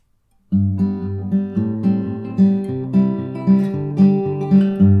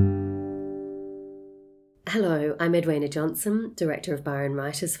I'm Edwina Johnson, Director of Byron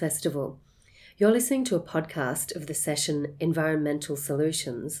Writers Festival. You're listening to a podcast of the session Environmental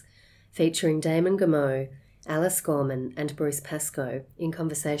Solutions, featuring Damon Gameau, Alice Gorman and Bruce Pascoe in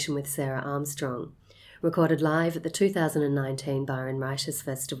conversation with Sarah Armstrong, recorded live at the 2019 Byron Writers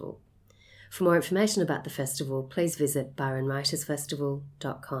Festival. For more information about the festival, please visit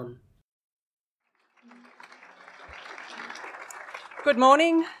byronwritersfestival.com. Good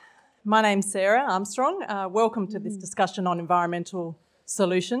morning. My name's Sarah Armstrong. Welcome to this discussion on environmental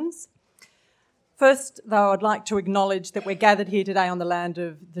solutions. First, though, I'd like to acknowledge that we're gathered here today on the land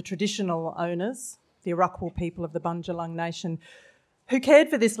of the traditional owners, the Arakwal people of the Bundjalung Nation, who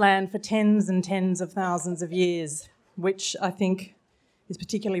cared for this land for tens and tens of thousands of years, which I think is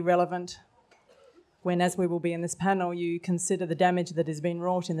particularly relevant when, as we will be in this panel, you consider the damage that has been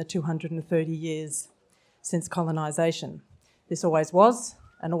wrought in the 230 years since colonisation. This always was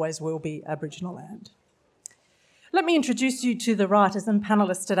and always will be Aboriginal land. Let me introduce you to the writers and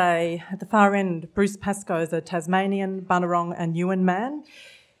panellists today. At the far end, Bruce Pascoe is a Tasmanian, Bunurong and Yuin man.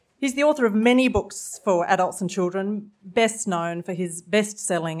 He's the author of many books for adults and children, best known for his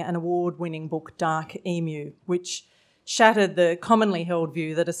best-selling and award-winning book Dark Emu, which shattered the commonly held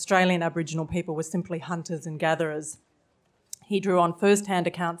view that Australian Aboriginal people were simply hunters and gatherers. He drew on first-hand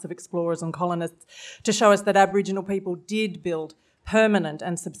accounts of explorers and colonists to show us that Aboriginal people did build permanent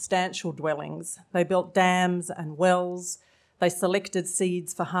and substantial dwellings. They built dams and wells, they selected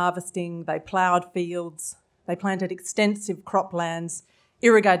seeds for harvesting, they ploughed fields, they planted extensive croplands,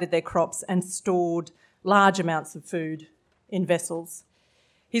 irrigated their crops and stored large amounts of food in vessels.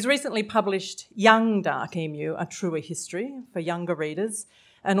 He's recently published Young Dark Emu, A Truer History for younger readers,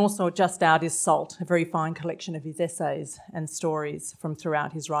 and also just out is Salt, a very fine collection of his essays and stories from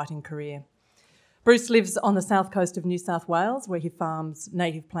throughout his writing career. Bruce lives on the south coast of New South Wales, where he farms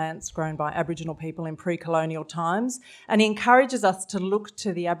native plants grown by Aboriginal people in pre-colonial times, and he encourages us to look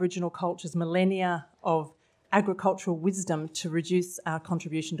to the Aboriginal culture's millennia of agricultural wisdom to reduce our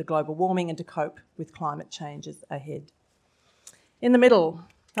contribution to global warming and to cope with climate changes ahead. In the middle,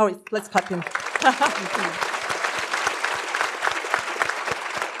 let's clap him.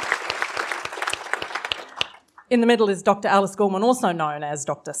 In the middle is Dr. Alice Gorman, also known as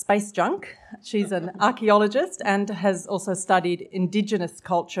Dr. Space Junk. She's an archaeologist and has also studied Indigenous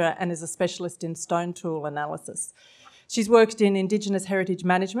culture and is a specialist in stone tool analysis. She's worked in Indigenous heritage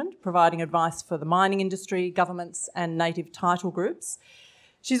management, providing advice for the mining industry, governments and native title groups.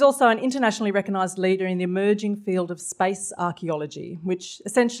 She's also an internationally recognised leader in the emerging field of space archaeology, which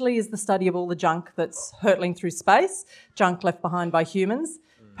essentially is the study of all the junk that's hurtling through space, junk left behind by humans.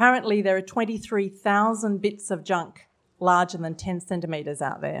 Apparently there are 23,000 bits of junk larger than 10 centimetres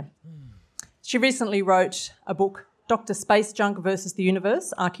out there. She recently wrote a book, Dr. Space Junk versus the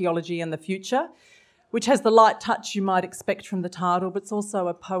Universe, Archaeology and the Future, which has the light touch you might expect from the title, but it's also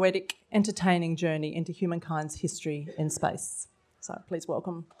a poetic, entertaining journey into humankind's history in space. So please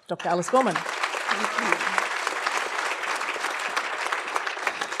welcome Dr. Alice Gorman. Thank you.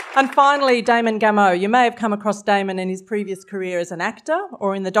 And finally, Damon Gameau. You may have come across Damon in his previous career as an actor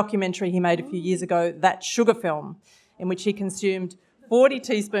or in the documentary he made a few years ago, That Sugar Film, in which he consumed 40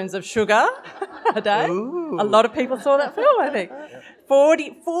 teaspoons of sugar a day. Ooh. A lot of people saw that film, I think.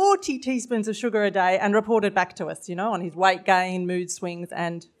 40 teaspoons of sugar a day and reported back to us, on his weight gain, mood swings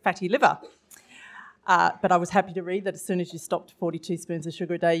and fatty liver. But I was happy to read that as soon as you stopped 40 teaspoons of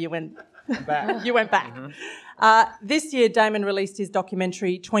sugar a day, you went back. You went back. Mm-hmm. This year, Damon released his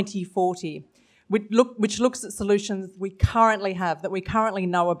documentary 2040, which looks at solutions we currently have, that we currently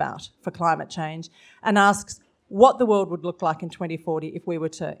know about for climate change, and asks what the world would look like in 2040 if we were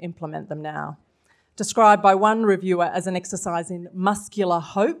to implement them now. Described by one reviewer as an exercise in muscular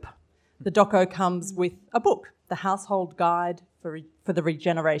hope, the doco comes with a book, The Household Guide for the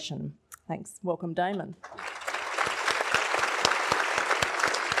Regeneration. Thanks. Welcome, Damon.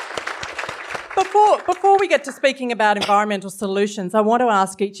 Before we get to speaking about environmental solutions, I want to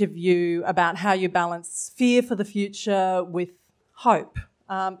ask each of you about how you balance fear for the future with hope.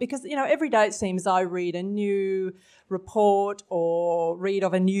 Because, every day it seems I read a new report or read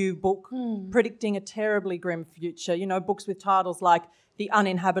of a new book predicting a terribly grim future. Books with titles like The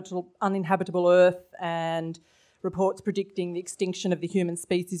Uninhabitable Earth and reports predicting the extinction of the human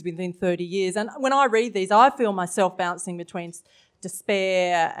species within 30 years. And when I read these, I feel myself bouncing between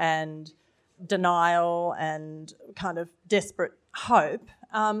despair and denial and kind of desperate hope.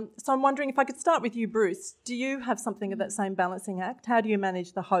 So I'm wondering if I could start with you, Bruce. Do you have something of that same balancing act? How do you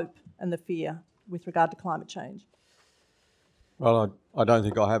manage the hope and the fear with regard to climate change? Well, I don't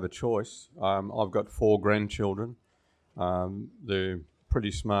think I have a choice. I've got 4 grandchildren. They're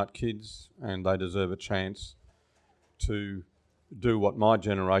pretty smart kids and they deserve a chance to do what my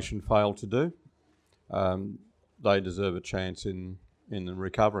generation failed to do. They deserve a chance in the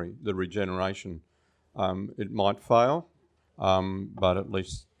recovery, the regeneration. It might fail, but at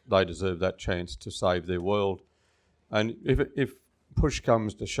least they deserve that chance to save their world. And if push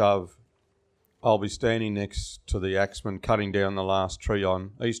comes to shove, I'll be standing next to the axeman cutting down the last tree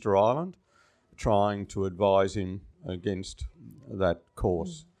on Easter Island, trying to advise him against that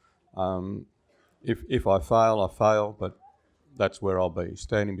course. If I fail, I fail, but that's where I'll be,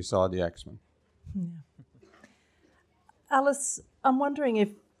 standing beside the axeman. Yeah. Alice, I'm wondering if,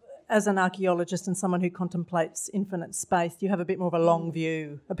 as an archaeologist and someone who contemplates infinite space, you have a bit more of a long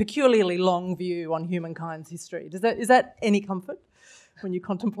view, a peculiarly long view on humankind's history. Is that any comfort when you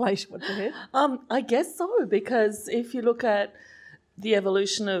contemplate what's ahead? I guess so, because if you look at the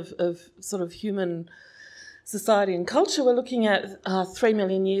evolution of sort of human society and culture, we're looking at 3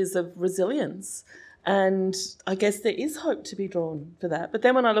 million years of resilience. And I guess there is hope to be drawn for that. But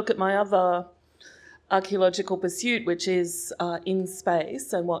then when I look at my other archaeological pursuit, which is in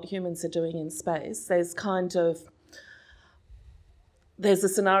space and what humans are doing in space, there's a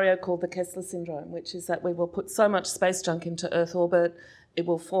scenario called the Kessler syndrome, which is that we will put so much space junk into Earth orbit, it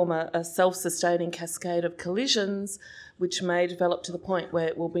will form a self-sustaining cascade of collisions, which may develop to the point where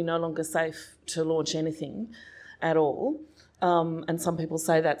it will be no longer safe to launch anything at all. And some people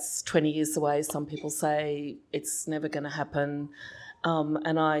say that's 20 years away. Some people say it's never going to happen.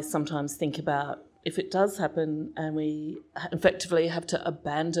 And I sometimes think about if it does happen and we effectively have to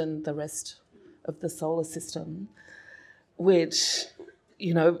abandon the rest of the solar system, which,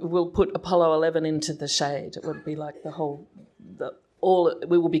 you know, will put Apollo 11 into the shade. It would be like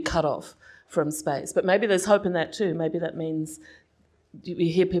we will be cut off from space. But maybe there's hope in that too. Maybe that means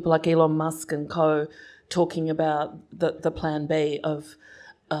you hear people like Elon Musk and co talking about the plan B of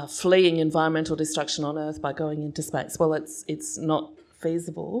fleeing environmental destruction on Earth by going into space. Well, it's not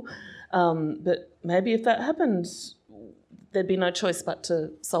feasible. But maybe if that happened, there'd be no choice but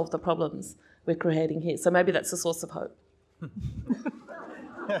to solve the problems we're creating here. So maybe that's a source of hope.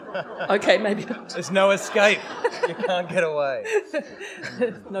 Okay, maybe not. There's no escape. You can't get away.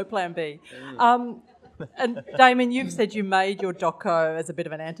 No plan B. And Damon, you've said you made your doco as a bit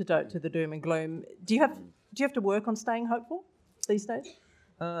of an antidote to the doom and gloom. Do you have to work on staying hopeful these days?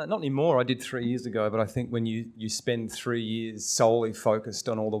 Not anymore. I did 3 years ago, but I think when you spend 3 years solely focused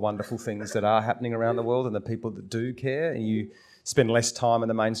on all the wonderful things that are happening around the world and the people that do care, and you spend less time in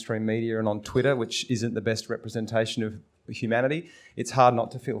the mainstream media and on Twitter, which isn't the best representation of humanity, it's hard not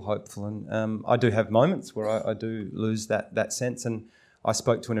to feel hopeful. And I do have moments where I do lose that sense. And I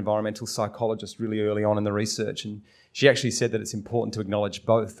spoke to an environmental psychologist really early on in the research, and she actually said that it's important to acknowledge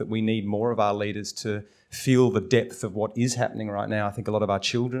both, that we need more of our leaders to feel the depth of what is happening right now. I think a lot of our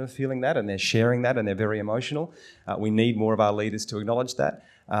children are feeling that and they're sharing that and they're very emotional. We need more of our leaders to acknowledge that.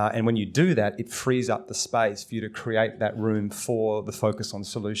 And when you do that, it frees up the space for you to create that room for the focus on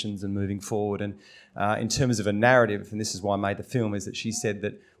solutions and moving forward. And in terms of a narrative, and this is why I made the film, is that she said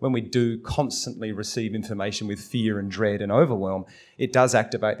that when we do constantly receive information with fear and dread and overwhelm, it does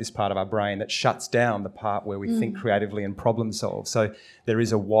activate this part of our brain that shuts down the part where we think creatively and problem solve. So there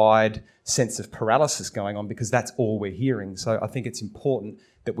is a wide sense of paralysis going on because that's all we're hearing. So I think it's important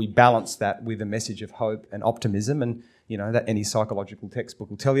that we balance that with a message of hope and optimism. And you know, that any psychological textbook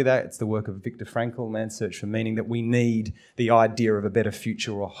will tell you that. It's the work of Viktor Frankl, Man's Search for Meaning, that we need the idea of a better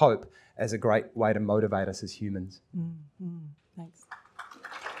future or hope as a great way to motivate us as humans. Thanks.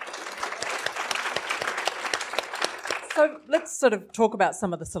 So let's sort of talk about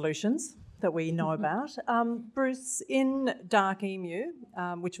some of the solutions that we know about. Bruce, in Dark Emu,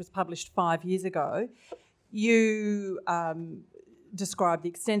 which was published 5 years ago, you described the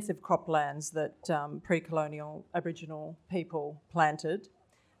extensive croplands that pre-colonial Aboriginal people planted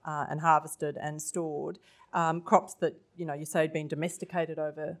and harvested and stored, crops that, you know, you say had been domesticated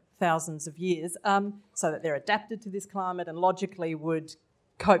over thousands of years, so that they're adapted to this climate and logically would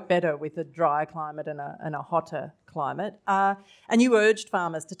cope better with a drier climate and a hotter climate. And you urged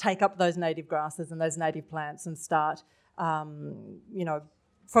farmers to take up those native grasses and those native plants and start,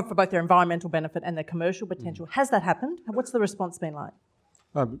 for both their environmental benefit and their commercial potential. Has that happened? What's the response been like?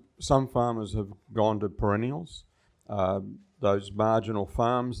 Some farmers have gone to perennials. Those marginal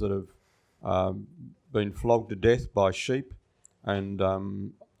farms that have been flogged to death by sheep and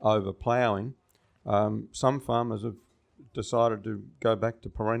over ploughing, some farmers have decided to go back to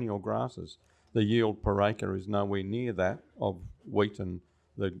perennial grasses. The yield per acre is nowhere near that of wheat and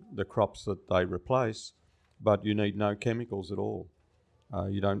the crops that they replace, but you need no chemicals at all.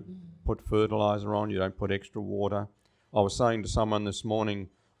 You don't put fertiliser on, you don't put extra water. I was saying to someone this morning,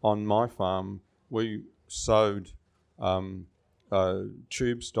 on my farm, we sowed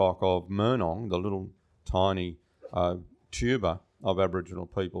tube stock of Murnong, the little tiny tuber of Aboriginal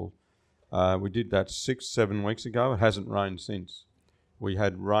people. We did that 6-7 weeks ago. It hasn't rained since. We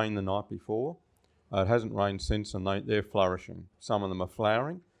had rain the night before. It hasn't rained since, and they're flourishing. Some of them are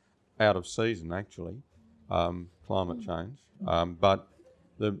flowering, out of season actually, climate change. But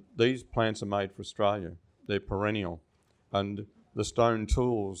these plants are made for Australia. They're perennial. And the stone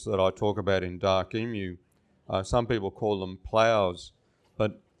tools that I talk about in Dark Emu, some people call them ploughs,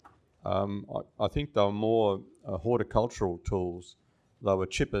 but I think they were more horticultural tools. They were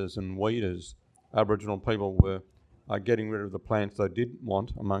chippers and weeders. Aboriginal people were getting rid of the plants they didn't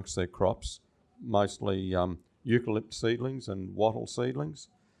want amongst their crops, mostly eucalypt seedlings and wattle seedlings,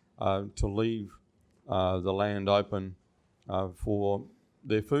 to leave the land open for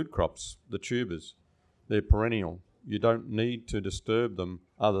their food crops, the tubers. They're perennial. You don't need to disturb them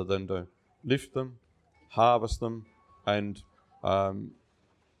other than to lift them, harvest them, and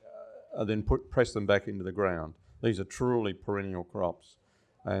then press them back into the ground. These are truly perennial crops.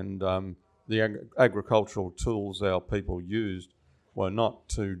 And the agricultural tools our people used were not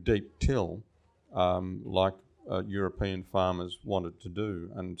to deep till like European farmers wanted to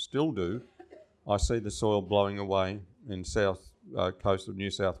do and still do. I see the soil blowing away in south coast of New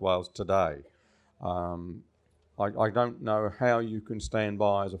South Wales today. I don't know how you can stand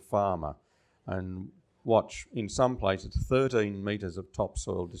by as a farmer and watch, in some places, 13 metres of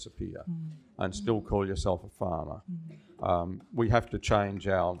topsoil disappear and still call yourself a farmer. We have to change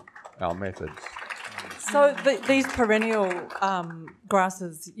our methods. So these perennial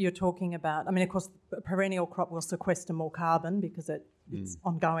grasses you're talking about, I mean, of course, a perennial crop will sequester more carbon because it's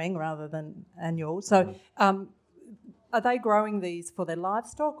ongoing rather than annual. So are they growing these for their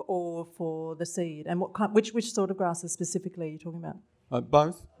livestock or for the seed? And which sort of grasses specifically are you talking about?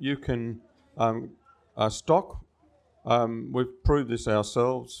 Both. You can stock. We've proved this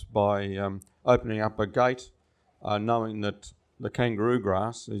ourselves by opening up a gate, knowing that the kangaroo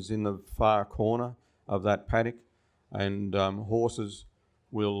grass is in the far corner of that paddock, and horses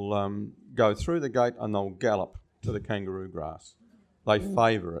will go through the gate and they'll gallop to the kangaroo grass. They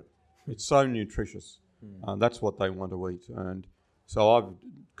favour it. It's so nutritious. That's what they want to eat. And so I've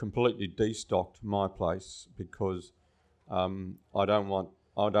completely destocked my place because I don't want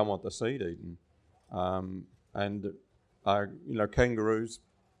the seed eaten. Kangaroos,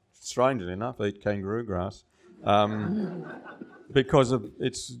 strangely enough, eat kangaroo grass. Because of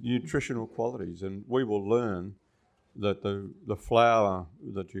its nutritional qualities, and we will learn that the flour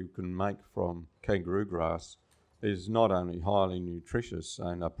that you can make from kangaroo grass is not only highly nutritious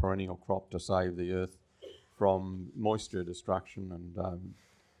and a perennial crop to save the earth from moisture destruction and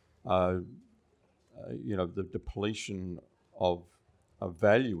the depletion of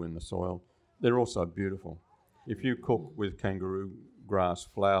value in the soil, they're also beautiful. If you cook with kangaroo grass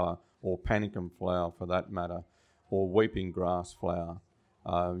flour, or panicum flour for that matter, or weeping grass flour,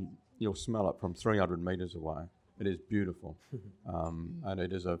 you'll smell it from 300 metres away. It is beautiful. And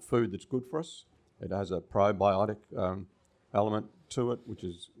it is a food that's good for us. It has a probiotic element to it, which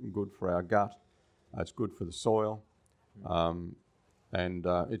is good for our gut. It's good for the soil. And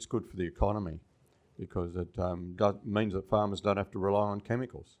it's good for the economy because it means that farmers don't have to rely on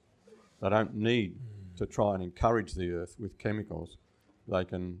chemicals. They don't need to try and encourage the earth with chemicals. They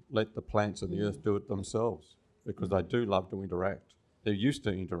can let the plants of the earth do it themselves because they do love to interact. They're used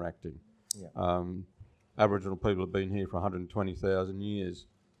to interacting. Yeah. Aboriginal people have been here for 120,000 years.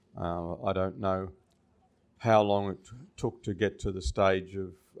 I don't know how long it took to get to the stage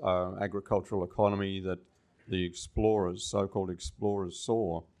of agricultural economy that the explorers, so-called explorers,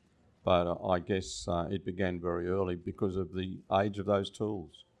 saw, but I guess it began very early because of the age of those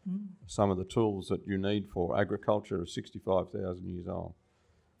tools. Some of the tools that you need for agriculture are 65,000 years old.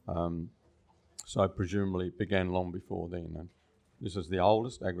 So presumably it began long before then. And this is the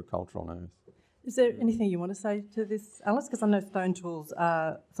oldest agriculture on Earth. Is there anything you want to say to this, Alice? Because I know stone tools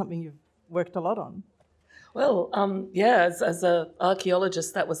are something you've worked a lot on. Well, as an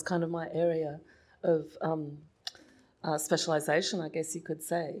archaeologist, that was kind of my area of specialisation, I guess you could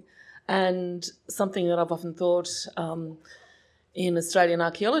say. And something that I've often thought in Australian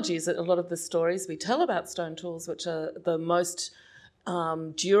archaeology is that a lot of the stories we tell about stone tools, which are the most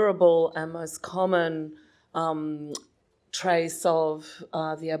durable and most common trace of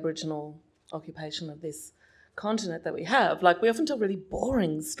the Aboriginal occupation of this continent that we have, like we often tell really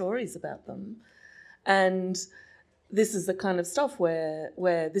boring stories about them. And this is the kind of stuff where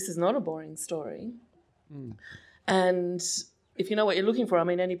this is not a boring story. And if you know what you're looking for, I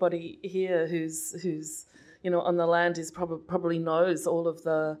mean, anybody here who's on the land is probably knows all of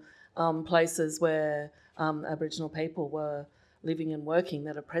the places where Aboriginal people were living and working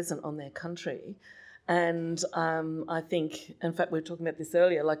that are present on their country. And I think, in fact, we were talking about this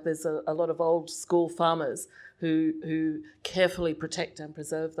earlier, like there's a lot of old school farmers who carefully protect and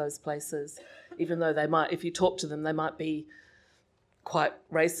preserve those places, even though they might, if you talk to them, they might be quite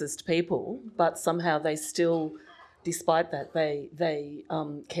racist people, but somehow they still, despite that, they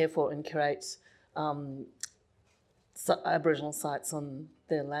care for and create Aboriginal sites on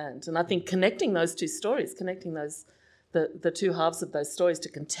their land. And I think connecting those two stories, connecting those the two halves of those stories to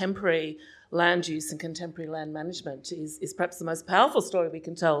contemporary land use and contemporary land management is perhaps the most powerful story we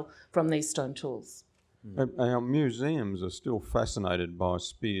can tell from these stone tools. Our museums are still fascinated by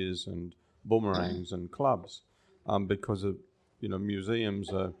spears and boomerangs and clubs because of, museums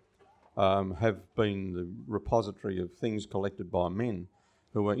have been the repository of things collected by men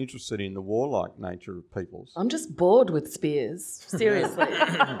who are interested in the warlike nature of peoples. I'm just bored with spears, seriously.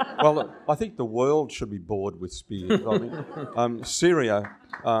 Well, I think the world should be bored with spears. I mean, Syria,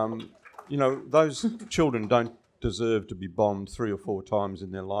 those children don't deserve to be bombed 3 or 4 times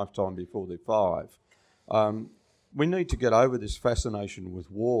in their lifetime before they're 5. We need to get over this fascination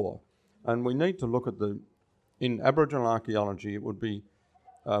with war, and we need to look at in Aboriginal archaeology, it would be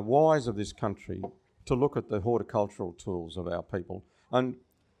wise of this country to look at the horticultural tools of our people. And,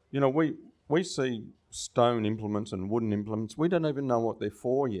 we see stone implements and wooden implements. We don't even know what they're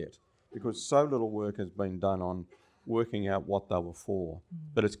for yet because so little work has been done on working out what they were for.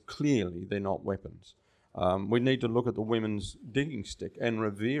 But it's clearly they're not weapons. We need to look at the women's digging stick and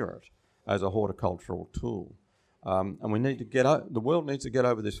revere it as a horticultural tool. And we need to the world needs to get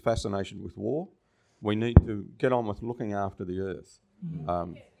over this fascination with war. We need to get on with looking after the earth.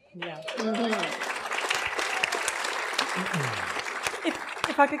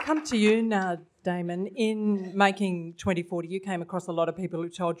 If I could come to you now, Damon, in making 2040, you came across a lot of people who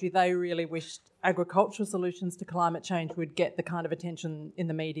told you they really wished agricultural solutions to climate change would get the kind of attention in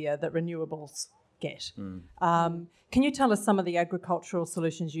the media that renewables get. Can you tell us some of the agricultural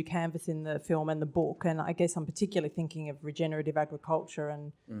solutions you canvass in the film and the book? And I guess I'm particularly thinking of regenerative agriculture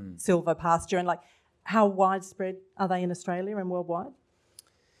and silvopasture, and how widespread are they in Australia and worldwide?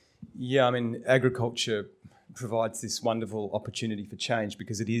 Yeah, I mean, agriculture provides this wonderful opportunity for change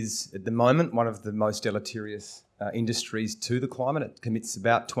because it is, at the moment, one of the most deleterious industries to the climate. It commits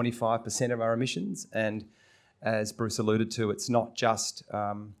about 25% of our emissions, and as Bruce alluded to, it's not just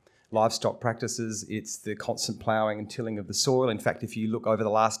livestock practices, it's the constant ploughing and tilling of the soil. In fact, if you look over the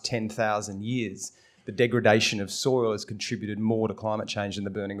last 10,000 years, the degradation of soil has contributed more to climate change than the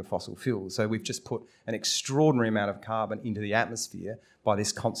burning of fossil fuels. So we've just put an extraordinary amount of carbon into the atmosphere by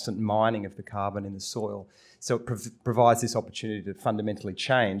this constant mining of the carbon in the soil. So it provides this opportunity to fundamentally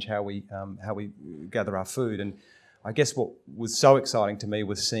change how we gather our food. And I guess what was so exciting to me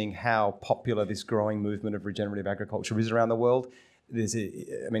was seeing how popular this growing movement of regenerative agriculture is around the world.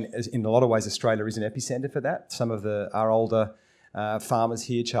 In a lot of ways, Australia is an epicentre for that. Some of our older farmers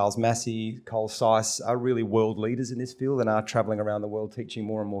here, Charles Massey, Cole Seiss, are really world leaders in this field and are travelling around the world teaching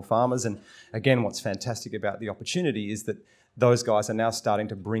more and more farmers. And again, what's fantastic about the opportunity is that those guys are now starting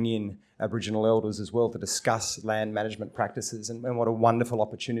to bring in Aboriginal elders as well to discuss land management practices, and what a wonderful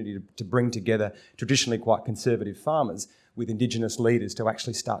opportunity to bring together traditionally quite conservative farmers with Indigenous leaders to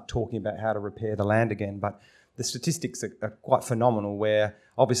actually start talking about how to repair the land again. But the statistics are quite phenomenal, where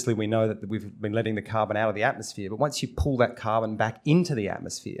obviously we know that we've been letting the carbon out of the atmosphere, but once you pull that carbon back into the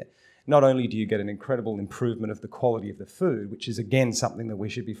atmosphere, not only do you get an incredible improvement of the quality of the food, which is again something that we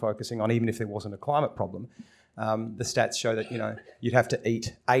should be focusing on even if there wasn't a climate problem. The stats show that you'd have to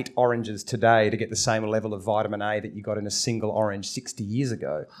eat 8 oranges today to get the same level of vitamin A that you got in a single orange 60 years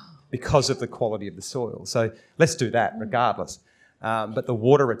ago because of the quality of the soil. So let's do that regardless. But the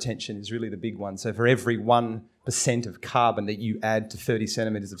water retention is really the big one. So for every 1% of carbon that you add to 30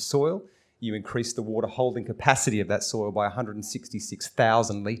 centimetres of soil, you increase the water holding capacity of that soil by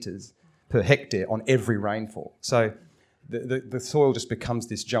 166,000 litres per hectare on every rainfall. So the soil just becomes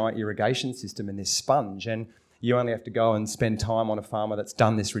this giant irrigation system and this sponge, and you only have to go and spend time on a farmer that's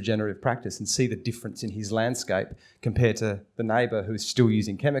done this regenerative practice and see the difference in his landscape compared to the neighbour who's still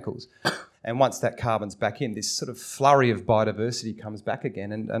using chemicals. And once that carbon's back in, this sort of flurry of biodiversity comes back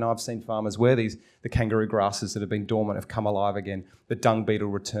again. And I've seen farmers where the kangaroo grasses that have been dormant have come alive again. The dung beetle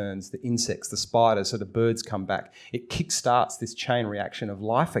returns, the insects, the spiders, so the birds come back. It kickstarts this chain reaction of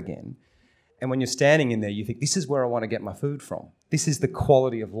life again. And when you're standing in there, you think, this is where I want to get my food from. This is the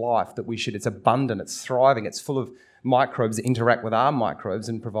quality of life that it's abundant, it's thriving, it's full of microbes that interact with our microbes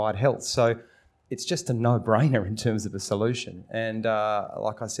and provide health. So it's just a no-brainer in terms of a solution. And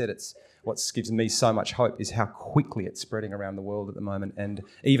like I said, it's what gives me so much hope is how quickly it's spreading around the world at the moment. And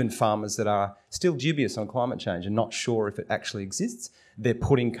even farmers that are still dubious on climate change and not sure if it actually exists, they're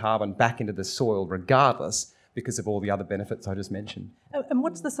putting carbon back into the soil regardless, because of all the other benefits I just mentioned. And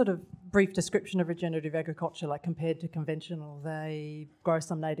what's the sort of brief description of regenerative agriculture like compared to conventional? They grow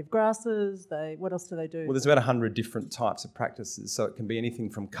some native grasses, what else do they do? Well, there's about 100 different types of practices. So it can be anything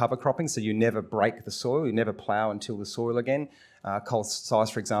from cover cropping, so you never break the soil, you never plough and till the soil again. Cole Size,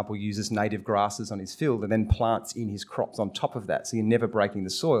 for example, uses native grasses on his field and then plants in his crops on top of that, so you're never breaking the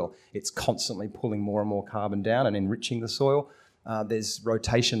soil. It's constantly pulling more and more carbon down and enriching the soil. There's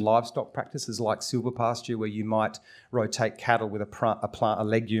rotation livestock practices like silvopasture, where you might rotate cattle with a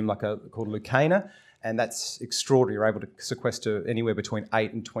legume called leucaena, and that's extraordinary. You're able to sequester anywhere between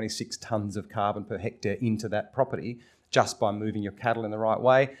 8 and 26 tonnes of carbon per hectare into that property just by moving your cattle in the right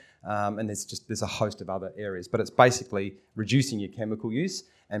way. And there's a host of other areas, but it's basically reducing your chemical use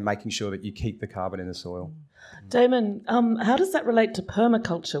and making sure that you keep the carbon in the soil. Damon, how does that relate to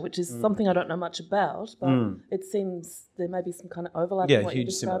permaculture, which is something I don't know much about, but it seems there may be some kind of overlap in what you're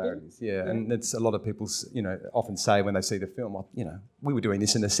describing? Similarities. Yeah, and it's a lot of people, often say when they see the film, we were doing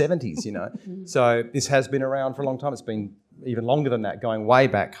this in the 70s, So this has been around for a long time. It's been even longer than that, going way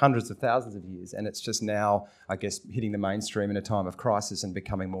back, hundreds of thousands of years, and it's just now, I guess, hitting the mainstream in a time of crisis and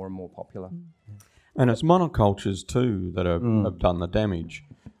becoming more and more popular. And it's monocultures too that have done the damage.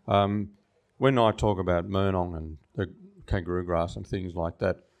 When I talk about Murnong and the kangaroo grass and things like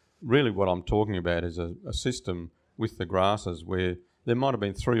that, really what I'm talking about is a system with the grasses where there might have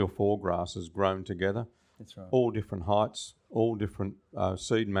been 3 or 4 grasses grown together. That's right. All different heights, all different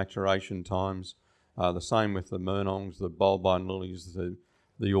seed maturation times. The same with the Murnongs, the bulbine lilies,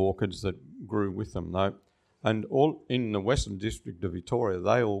 the orchids that grew with them. And all in the Western District of Victoria,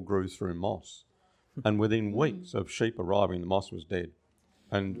 they all grew through moss. And within weeks of sheep arriving, the moss was dead.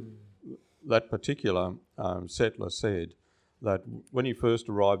 And that particular settler said that when he first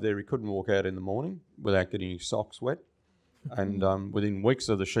arrived there, he couldn't walk out in the morning without getting his socks wet. And within weeks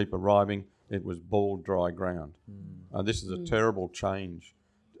of the sheep arriving, it was bald, dry ground. This is a terrible change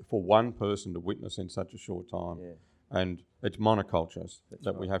for one person to witness in such a short time. Yeah. And it's monocultures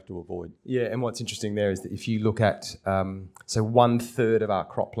that we have to avoid. Yeah, and what's interesting there is that if you look at, so 1/3 of our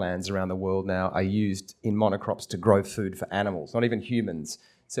croplands around the world now are used in monocrops to grow food for animals, not even humans.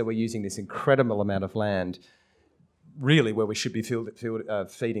 So we're using this incredible amount of land, really where we should be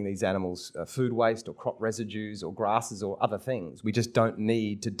feeding these animals food waste or crop residues or grasses or other things. We just don't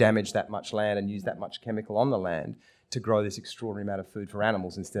need to damage that much land and use that much chemical on the land to grow this extraordinary amount of food for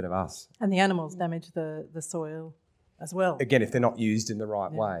animals instead of us. And the animals damage the soil as well. Again, if they're not used in the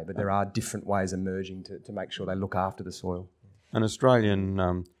right way, but there are different ways emerging to make sure they look after the soil. And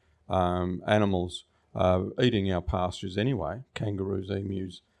Australian animals eating our pastures anyway, kangaroos,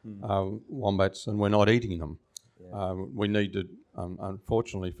 emus, wombats, and we're not eating them. We need to,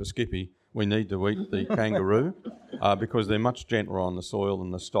 unfortunately for Skippy, we need to eat the kangaroo because they're much gentler on the soil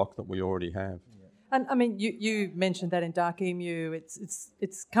than the stock that we already have. And I mean, you mentioned that in dark emu,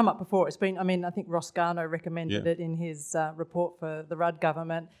 it's come up before. It's been, I think Ross Garnaut recommended it in his report for the Rudd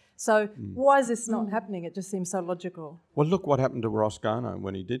government. So why is this not happening? It just seems so logical. Well, look what happened to Ross Garnaut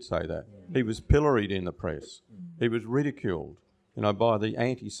when he did say that. He was pilloried in the press. He was ridiculed, by the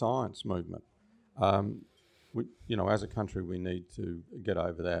anti-science movement. As a country, we need to get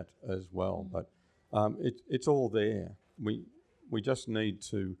over that as well. But it's all there. We just need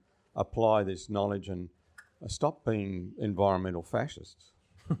to apply this knowledge and stop being environmental fascists.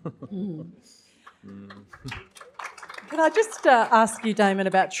 Can I just ask you, Damon,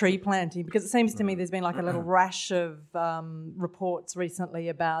 about tree planting? Because it seems to me there's been like a little rash of reports recently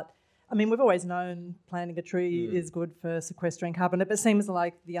about, we've always known planting a tree is good for sequestering carbon, but it seems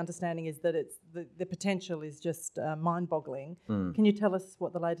like the understanding is that it's the potential is just mind-boggling. Can you tell us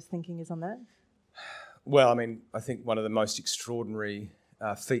what the latest thinking is on that? Well, I think one of the most extraordinary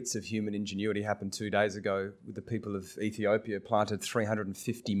feats of human ingenuity happened 2 days ago with the people of Ethiopia planted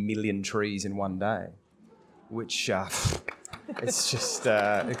 350 million trees in one day, which it's just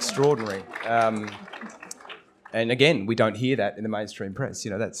extraordinary. And again, we don't hear that in the mainstream press.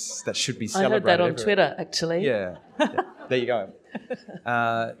 That should be celebrated. I heard that on Twitter, actually. Yeah. There you go.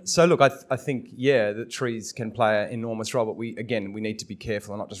 So look, I think, that trees can play an enormous role, but we need to be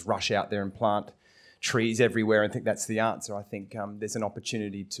careful and not just rush out there and plant trees everywhere and think that's the answer. I think there's an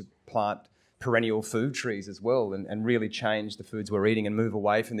opportunity to plant perennial food trees as well and really change the foods we're eating and move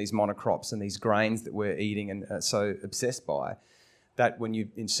away from these monocrops and these grains that we're eating and so obsessed by. that when you,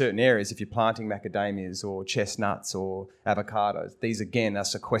 in certain areas, if you're planting macadamias or chestnuts or avocados, these again are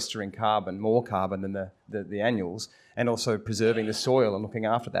sequestering carbon, more carbon than the annuals, and also preserving the soil and looking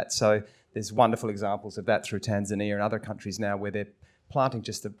after that. So there's wonderful examples of that through Tanzania and other countries now where they're planting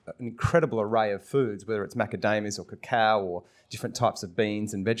just an incredible array of foods, whether it's macadamias or cacao or different types of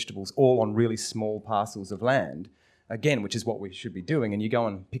beans and vegetables, all on really small parcels of land, again, which is what we should be doing. And you go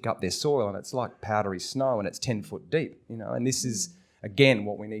and pick up their soil and it's like powdery snow and it's 10 foot deep, and this is, again,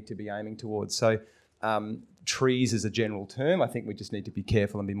 what we need to be aiming towards. So trees is a general term. I think we just need to be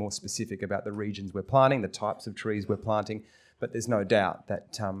careful and be more specific about the regions we're planting, the types of trees we're planting. But there's no doubt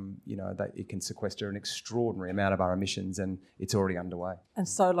that that it can sequester an extraordinary amount of our emissions, and it's already underway. And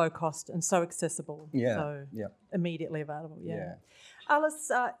so low cost and so accessible. Yeah. So yeah. immediately available. Yeah.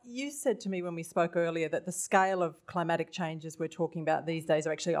 Alice, you said to me when we spoke earlier that the scale of climatic changes we're talking about these days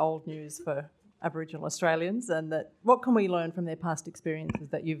are actually old news for Aboriginal Australians, and that what can we learn from their past experiences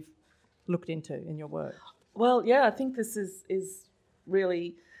that you've looked into in your work? Well, yeah, I think this is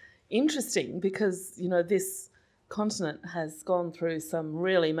really interesting because, this continent has gone through some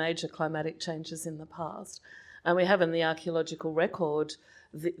really major climatic changes in the past, and we have in the archaeological record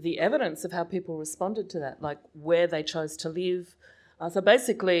the evidence of how people responded to that, like where they chose to live. So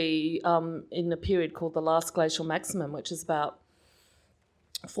basically, in a period called the last glacial maximum, which is about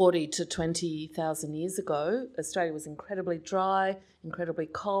 40 to 20,000 years ago, Australia was incredibly dry, incredibly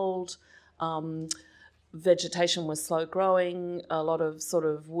cold. Vegetation was slow growing, a lot of sort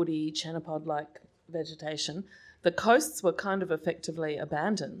of woody chenopod-like vegetation. The coasts were kind of effectively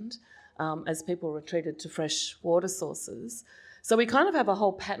abandoned as people retreated to fresh water sources. So we kind of have a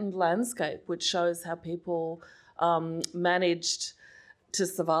whole patterned landscape which shows how people managed to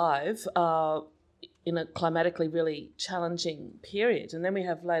survive in a climatically really challenging period. And then we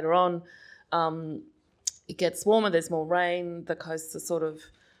have later on, it gets warmer, there's more rain, the coasts are sort of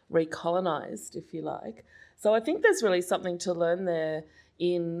recolonised, if you like. So I think there's really something to learn there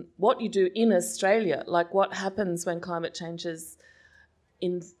in what you do in Australia, like what happens when climate changes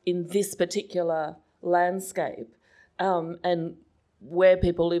in this particular landscape, and where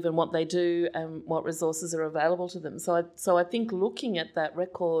people live and what they do and what resources are available to them. So I think looking at that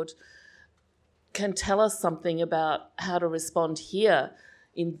record can tell us something about how to respond here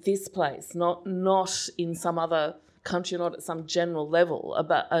in this place, not in some other country, not at some general level,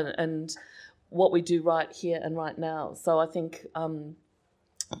 and what we do right here and right now. So I think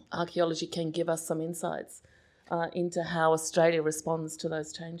archaeology can give us some insights into how Australia responds to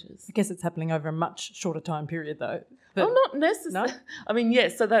those changes. I guess it's happening over a much shorter time period, though. Well, not necessarily. No? I mean,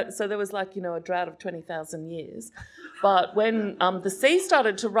 yes. So there was like a drought of 20,000 years, but when the sea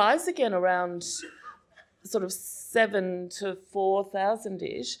started to rise again around sort of 7 to 4,000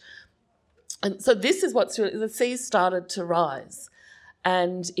 ish, and so this is what's really, the sea started to rise,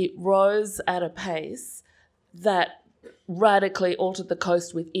 and it rose at a pace that radically altered the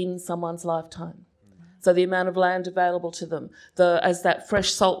coast within someone's lifetime. So the amount of land available to them, as that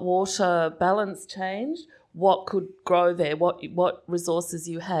fresh salt water balance changed, what could grow there, what resources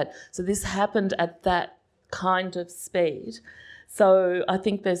you had. So this happened at that kind of speed. So I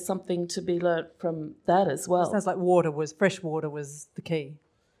think there's something to be learnt from that as well. It sounds like fresh water was the key.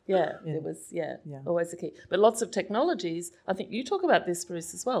 Yeah, it was, always the key. But lots of technologies, I think you talk about this,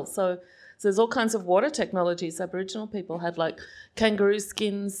 Bruce, as well. So there's all kinds of water technologies. Aboriginal people had like kangaroo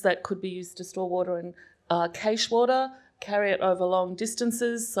skins that could be used to store water in cache water, carry it over long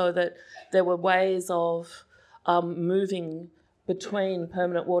distances, so that there were ways of moving between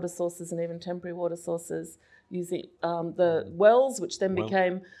permanent water sources and even temporary water sources using the wells, which then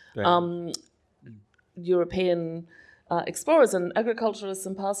became European explorers and agriculturalists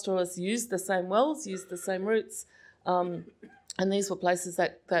and pastoralists used the same wells, used the same routes, and these were places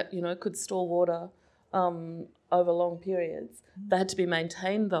that could store water over long periods. They had to be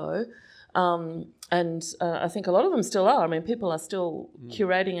maintained though, and I think a lot of them still are. I mean, people are still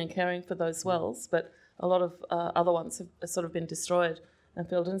curating and caring for those wells, but a lot of other ones have sort of been destroyed and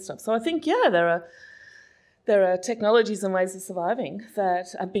filled in and stuff. So I think, there are technologies and ways of surviving that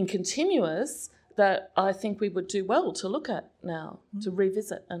have been continuous that I think we would do well to look at now, to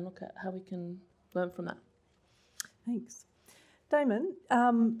revisit and look at how we can learn from that. Thanks. Damon,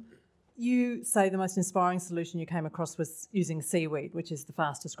 you say the most inspiring solution you came across was using seaweed, which is the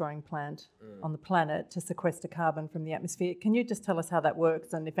fastest growing plant on the planet, to sequester carbon from the atmosphere. Can you just tell us how that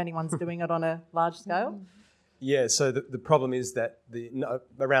works and if anyone's doing it on a large scale? Yeah, so the problem is that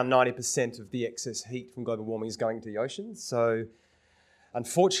around 90% of the excess heat from global warming is going to the oceans. So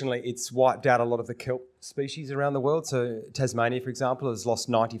unfortunately, it's wiped out a lot of the kelp species around the world. So Tasmania, for example, has lost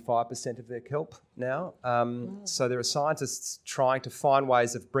 95% of their kelp now. So there are scientists trying to find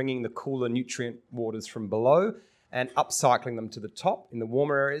ways of bringing the cooler nutrient waters from below and upcycling them to the top in the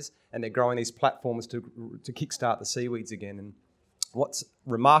warmer areas, and they're growing these platforms to kickstart the seaweeds again. And what's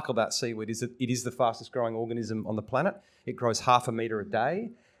remarkable about seaweed is that it is the fastest growing organism on the planet. It grows 0.5 metre a day,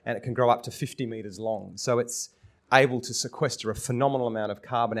 and it can grow up to 50 metres long. So it's able to sequester a phenomenal amount of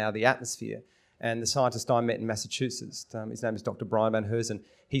carbon out of the atmosphere. And the scientist I met in Massachusetts, his name is Dr. Brian Van Herzen,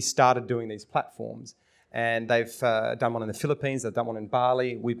 he started doing these platforms. And they've done one in the Philippines, they've done one in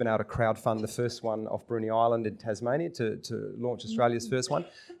Bali. We've been able to crowdfund the first one off Bruny Island in Tasmania to launch Australia's first one.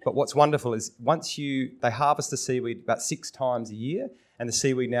 But what's wonderful is they harvest the seaweed about 6 times a year, and the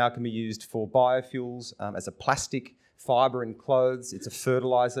seaweed now can be used for biofuels, as a plastic fibre in clothes. It's a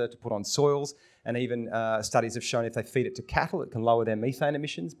fertiliser to put on soils. And even studies have shown if they feed it to cattle, it can lower their methane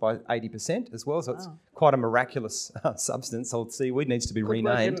emissions by 80% as well. So it's quite a miraculous substance. Old seaweed needs to be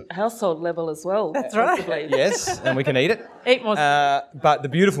renamed. Work in household level as well. That's possibly. right. Yes, and we can eat it. Eat more. But the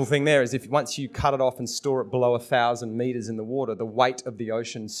beautiful thing there is once you cut it off and store it below 1,000 metres in the water, the weight of the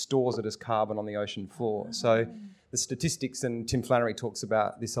ocean stores it as carbon on the ocean floor. So the statistics, and Tim Flannery talks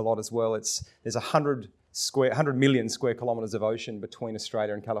about this a lot as well, there's 100 million square kilometres of ocean between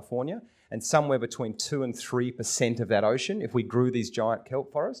Australia and California, and somewhere between 2 and 3% of that ocean, if we grew these giant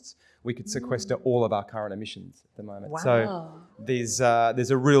kelp forests, we could sequester all of our current emissions at the moment. Wow. So there's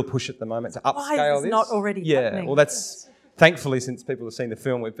a real push at the moment to upscale Why is this not already happening? Well, that's thankfully, since people have seen the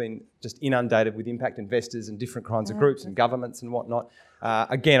film, we've been just inundated with impact investors and different kinds of groups and governments and whatnot.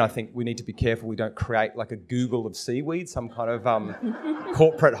 Again, I think we need to be careful we don't create like a Google of seaweed, some kind of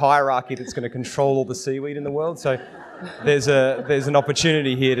corporate hierarchy that's going to control all the seaweed in the world. So there's an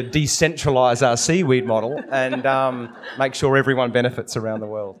opportunity here to decentralise our seaweed model and make sure everyone benefits around the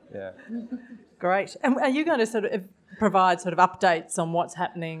world. Yeah. Great. And are you going to sort of provide sort of updates on what's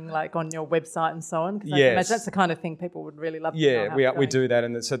happening, like on your website and so on? Because I can imagine that's the kind of thing people would really love to know. Yeah, we do that.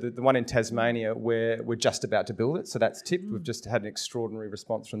 And so the one in Tasmania, we're just about to build it. So that's tipped. We've just had an extraordinary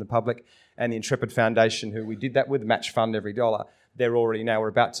response from the public. And the Intrepid Foundation, who we did that with, match fund every dollar, we're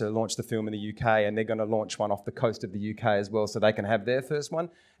about to launch the film in the UK, and they're going to launch one off the coast of the UK as well, so they can have their first one.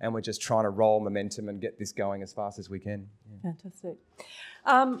 And we're just trying to roll momentum and get this going as fast as we can. Yeah. Fantastic.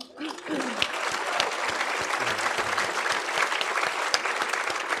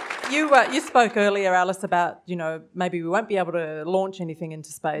 You spoke earlier, Alice, about, maybe we won't be able to launch anything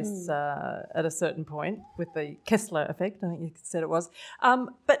into space at a certain point with the Kessler effect, I think you said it was.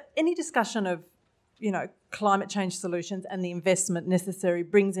 But any discussion of, climate change solutions and the investment necessary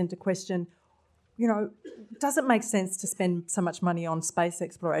brings into question, does it make sense to spend so much money on space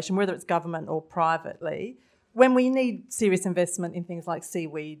exploration, whether it's government or privately, when we need serious investment in things like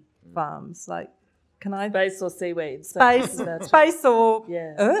seaweed farms? Space or seaweed? Space or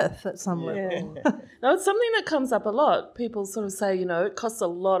Earth at some level. No, it's something that comes up a lot. People sort of say, it costs a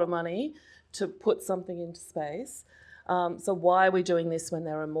lot of money to put something into space. So why are we doing this when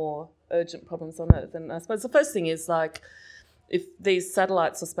there are more urgent problems on Earth? And I suppose the first thing is, if these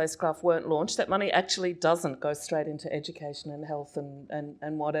satellites or spacecraft weren't launched, that money actually doesn't go straight into education and health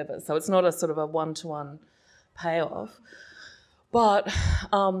and whatever. So it's not a sort of a one-to-one payoff. But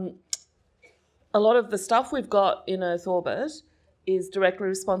a lot of the stuff we've got in Earth orbit is directly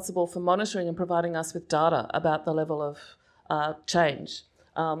responsible for monitoring and providing us with data about the level of change,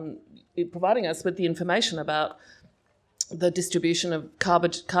 providing us with the information about the distribution of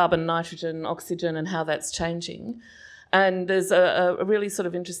carbon, nitrogen, oxygen, and how that's changing. And there's a really sort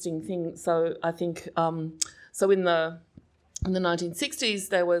of interesting thing. So I think in the 1960s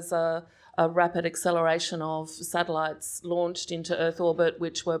there was a rapid acceleration of satellites launched into Earth orbit,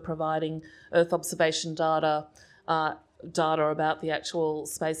 which were providing Earth observation data about the actual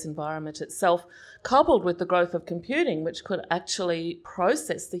space environment itself, coupled with the growth of computing, which could actually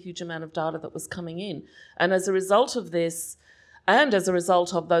process the huge amount of data that was coming in. And as a result of this, and as a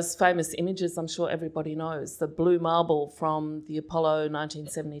result of those famous images I'm sure everybody knows, the blue marble from the Apollo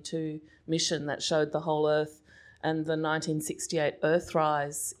 1972 mission that showed the whole Earth, and the 1968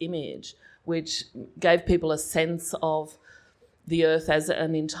 Earthrise image, which gave people a sense of the Earth as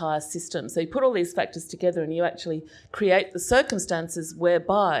an entire system. So you put all these factors together and you actually create the circumstances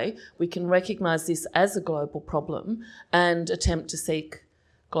whereby we can recognise this as a global problem and attempt to seek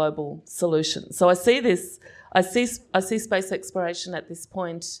global solutions. So I see space exploration at this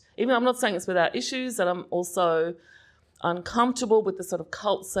point, even though I'm not saying it's without issues, and I'm also uncomfortable with the sort of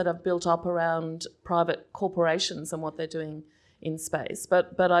cults that have built up around private corporations and what they're doing in space.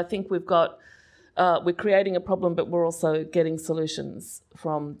 But I think we've got we're creating a problem, but we're also getting solutions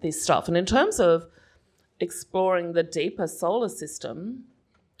from this stuff. And in terms of exploring the deeper solar system,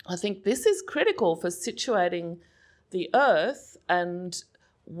 I think this is critical for situating the Earth and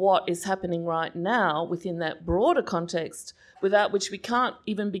what is happening right now within that broader context, without which we can't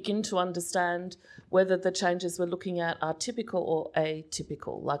even begin to understand whether the changes we're looking at are typical or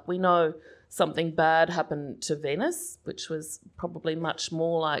atypical. Like, we know something bad happened to Venus, which was probably much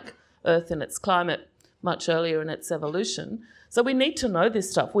more like Earth in its climate much earlier in its evolution. So we need to know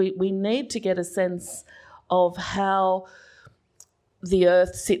this stuff. We need to get a sense of how the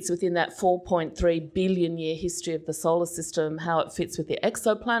Earth sits within that 4.3 billion year history of the solar system, how it fits with the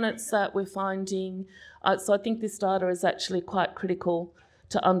exoplanets that we're finding. So I think this data is actually quite critical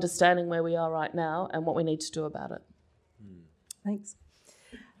to understanding where we are right now and what we need to do about it. Thanks.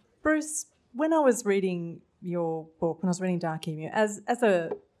 Bruce, when I was reading your book, when I was reading Dark Emu, as a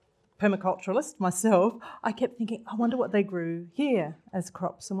permaculturalist myself, I kept thinking, I wonder what they grew here as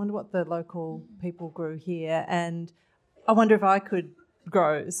crops. I wonder what the local people grew here, and I wonder if I could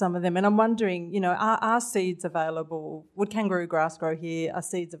grow some of them. And I'm wondering, are seeds available? Would kangaroo grass grow here? Are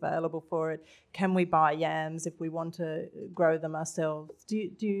seeds available for it? Can we buy yams if we want to grow them ourselves? Do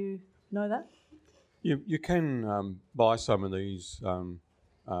you know that? You can buy some of these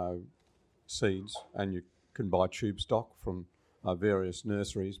seeds, and you can buy tube stock from various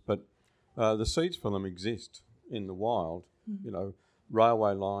nurseries, but the seeds for them exist in the wild.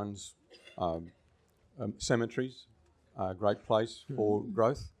 Railway lines, cemeteries, a great place for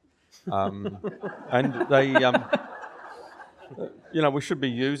growth. And they, we should be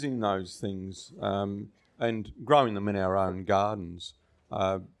using those things and growing them in our own gardens.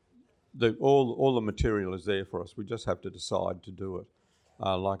 All the material is there for us. We just have to decide to do it,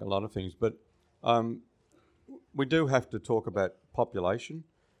 like a lot of things. But we do have to talk about population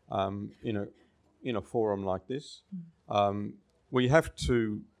in a forum like this. We have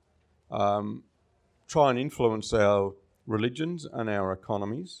to try and influence our religions and our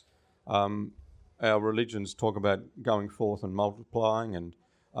economies. Our religions talk about going forth and multiplying, and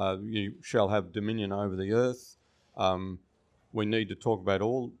you shall have dominion over the earth. We need to talk about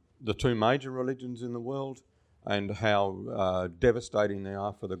all the two major religions in the world and how devastating they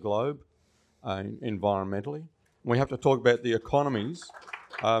are for the globe environmentally. We have to talk about the economies,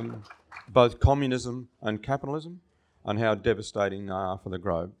 both communism and capitalism, and how devastating they are for the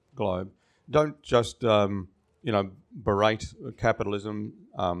globe. Don't just berate capitalism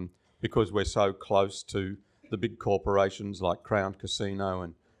because we're so close to the big corporations like Crown Casino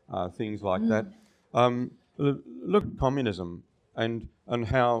and things like that. Look at communism and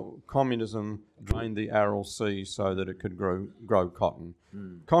how communism drained the Aral Sea so that it could grow cotton.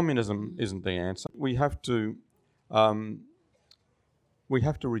 Communism isn't the answer. We have to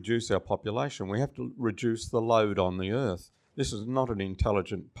reduce our population. We have to reduce the load on the earth. This is not an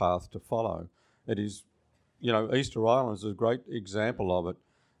intelligent path to follow. It is, Easter Island is a great example of it.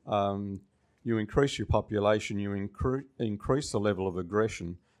 You increase your population, you increase the level of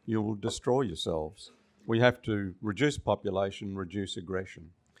aggression, you will destroy yourselves. We have to reduce population, reduce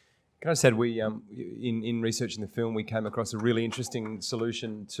aggression. Can I just add, we in researching the film, we came across a really interesting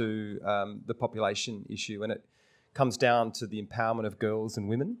solution to the population issue, and it comes down to the empowerment of girls and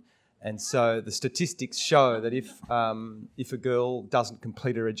women. And so the statistics show that if a girl doesn't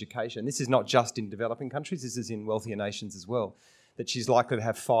complete her education, this is not just in developing countries, this is in wealthier nations as well, that she's likely to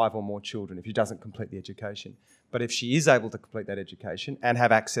have 5 or more children if she doesn't complete the education. But if she is able to complete that education and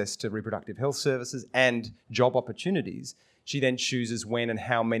have access to reproductive health services and job opportunities, she then chooses when and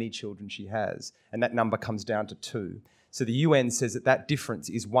how many children she has, and that number comes down to 2. So the UN says that difference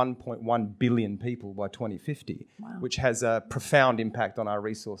is 1.1 billion people by 2050, which has a profound impact on our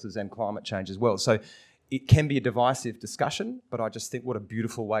resources and climate change as well. So it can be a divisive discussion, but I just think what a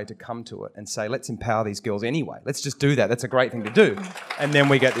beautiful way to come to it and say, let's empower these girls anyway. Let's just do that. That's a great thing to do. And then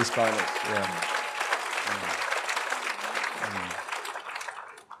we get this bonus. Yeah.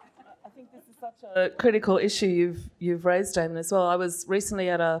 I think this is such a critical issue you've raised, Damon, as well. I was recently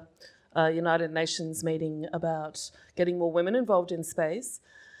at a United Nations meeting about getting more women involved in space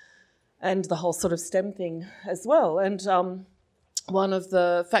and the whole sort of STEM thing as well. And one of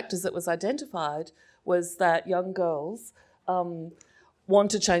the factors that was identified was that young girls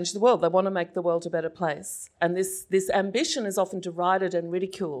want to change the world. They want to make the world a better place. And this ambition is often derided and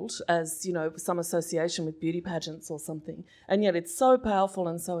ridiculed as, some association with beauty pageants or something. And yet it's so powerful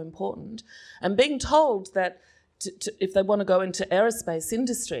and so important. And being told that if they want to go into aerospace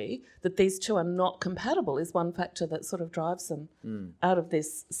industry, that these two are not compatible is one factor that sort of drives them out of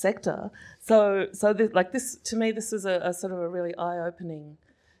this sector. So this, to me, this was a sort of a really eye-opening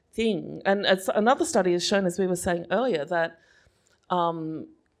thing. And another study has shown, as we were saying earlier, that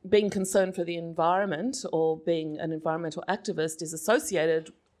being concerned for the environment or being an environmental activist is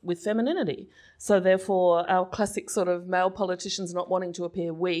associated with femininity. So therefore, our classic sort of male politicians not wanting to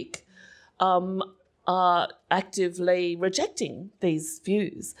appear weak are actively rejecting these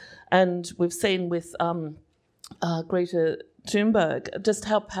views. And we've seen with Greta Thunberg just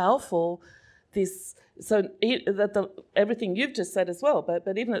how powerful this... So everything you've just said as well,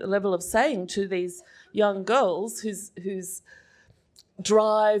 but even at the level of saying to these young girls whose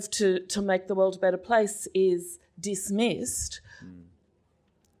drive to make the world a better place is dismissed,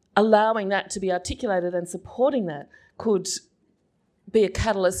 allowing that to be articulated and supporting that could be a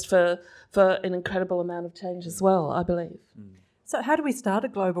catalyst for an incredible amount of change as well, I believe. So how do we start a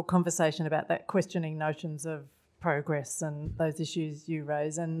global conversation about that, questioning notions of progress and those issues you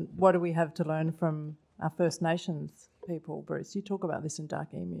raise, and what do we have to learn from our First Nations people? Bruce, you talk about this in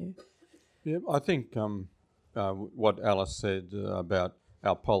Dark Emu. Yeah, I think what Alice said about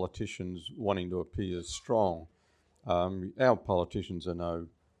our politicians wanting to appear strong, our politicians are no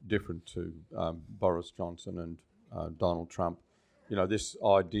different to Boris Johnson and Donald Trump. You know, this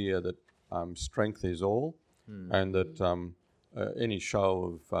idea that strength is all, and that any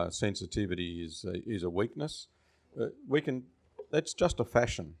show of sensitivity is a weakness. It's just a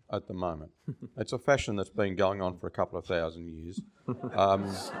fashion at the moment. It's a fashion that's been going on for a couple of thousand years.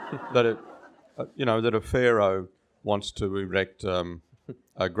 That a pharaoh wants to erect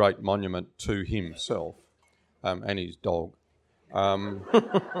a great monument to himself and his dog. And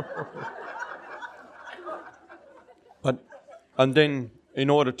then, in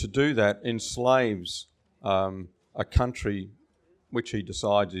order to do that, enslaves a country which he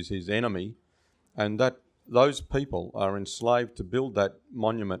decides is his enemy, and that those people are enslaved to build that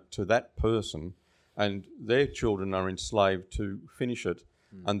monument to that person, and their children are enslaved to finish it,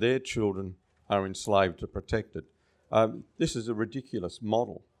 and their children are enslaved to protect it. This is a ridiculous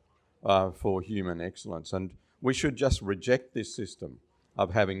model for human excellence, and we should just reject this system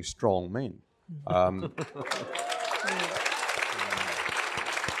of having strong men.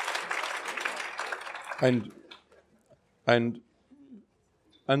 And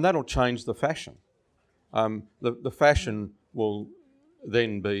that'll change the fashion. The fashion will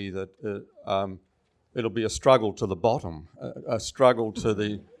then be that it'll be a struggle to the bottom, a struggle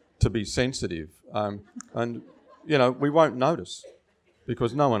to be sensitive, and we won't notice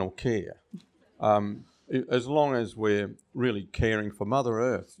because no one will care. As long as we're really caring for Mother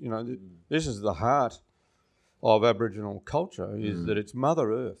Earth, this is the heart of Aboriginal culture, is that it's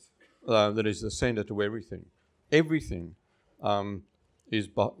Mother Earth that is the centre to everything. Everything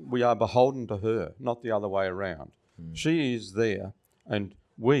we are beholden to her, not the other way around. She is there, and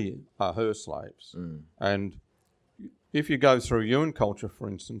we are her slaves. And if you go through Yuin culture, for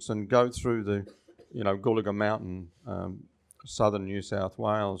instance, and go through the, Gulliga Mountain, southern New South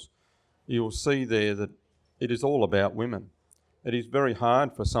Wales, you'll see there that it is all about women. It is very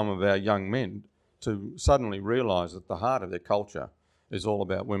hard for some of our young men to suddenly realise that the heart of their culture is all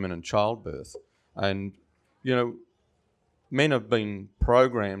about women and childbirth. And, men have been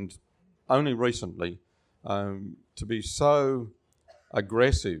programmed only recently to be so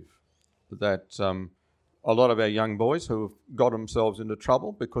aggressive that a lot of our young boys who have got themselves into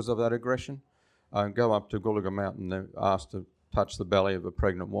trouble because of that aggression go up to Gulliga Mountain. They're asked to touch the belly of a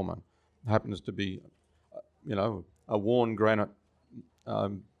pregnant woman. It happens to be, a worn granite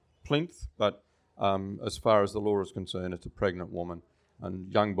plinth, but as far as the law is concerned, it's a pregnant woman, and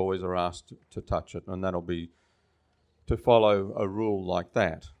young boys are asked to touch it, and that'll be to follow a rule like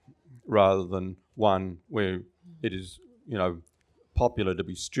that, rather than one where it is, popular to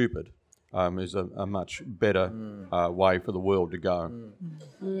be stupid, is a much better way for the world to go.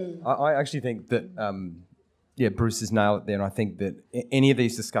 I actually think that, Bruce has nailed it there, and I think that any of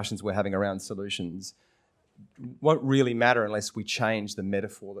these discussions we're having around solutions won't really matter unless we change the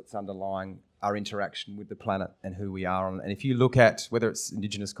metaphor that's underlying our interaction with the planet and who we are. And if you look at whether it's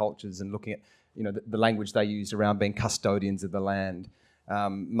Indigenous cultures and looking at the language they used around being custodians of the land,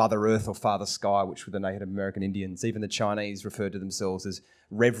 Mother Earth or Father Sky, which were the Native American Indians. Even the Chinese referred to themselves as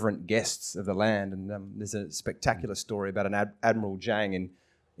reverent guests of the land. And there's a spectacular story about an Admiral Zhang in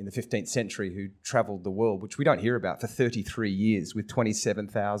the 15th century who travelled the world, which we don't hear about, for 33 years with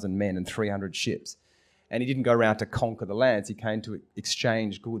 27,000 men and 300 ships. And he didn't go around to conquer the lands. He came to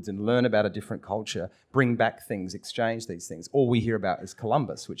exchange goods and learn about a different culture, bring back things, exchange these things. All we hear about is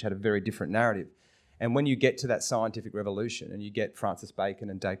Columbus, which had a very different narrative. And when you get to that scientific revolution and you get Francis Bacon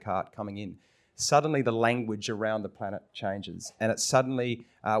and Descartes coming in, suddenly the language around the planet changes. And it's suddenly,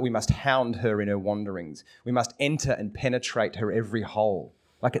 we must hound her in her wanderings. We must enter and penetrate her every hole.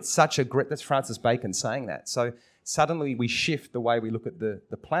 Like it's such a great, that's Francis Bacon saying that. So suddenly we shift the way we look at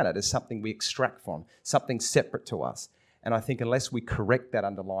the planet as something we extract from, something separate to us. And I think unless we correct that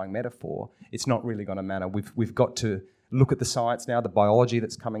underlying metaphor, it's not really going to matter. We've got to look at the science now, the biology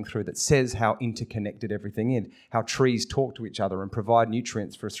that's coming through that says how interconnected everything is, how trees talk to each other and provide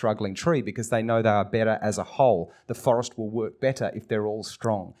nutrients for a struggling tree because they know they are better as a whole. The forest will work better if they're all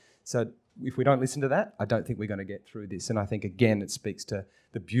strong. So if we don't listen to that, I don't think we're going to get through this. And I think, again, it speaks to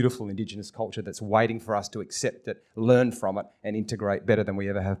the beautiful Indigenous culture that's waiting for us to accept it, learn from it, and integrate better than we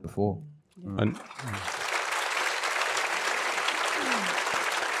ever have before. And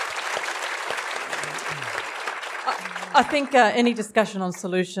I think any discussion on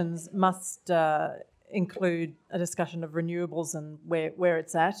solutions must include a discussion of renewables and where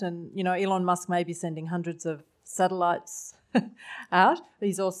it's at. And, you know, Elon Musk may be sending hundreds of satellites out.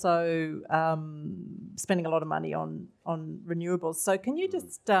 He's also spending a lot of money on renewables. So can you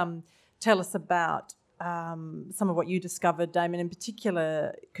just tell us about some of what you discovered, Damon? In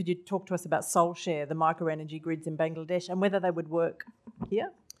particular, could you talk to us about SolShare, the microenergy grids in Bangladesh, and whether they would work here?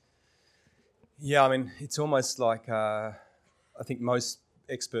 Yeah, I mean, it's almost like I think most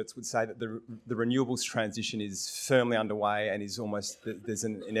experts would say that the renewables transition is firmly underway and is almost, there's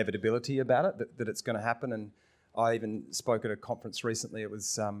an inevitability about it, that it's going to happen. And I even spoke at a conference recently. It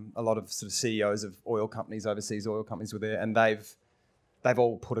was a lot of sort of CEOs of oil companies, overseas oil companies were there, and they've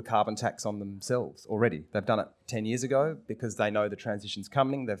all put a carbon tax on themselves already. They've done it 10 years ago because they know the transition's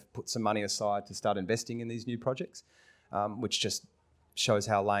coming. They've put some money aside to start investing in these new projects, which just shows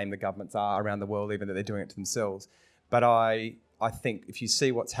how lame the governments are around the world, even that they're doing it to themselves. But I think if you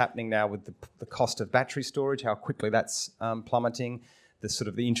see what's happening now with the cost of battery storage, how quickly that's plummeting,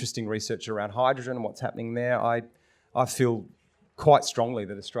 the interesting research around hydrogen and what's happening there, I feel quite strongly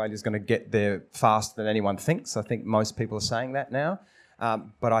that Australia's going to get there faster than anyone thinks. I think most people are saying that now.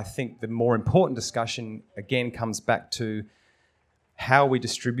 But I think the more important discussion, again, comes back to how we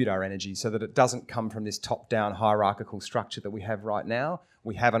distribute our energy so that it doesn't come from this top-down hierarchical structure that we have right now.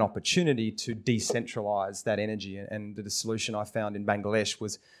 We have an opportunity to decentralise that energy. And the solution I found in Bangladesh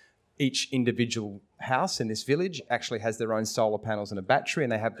was each individual house in this village actually has their own solar panels and a battery,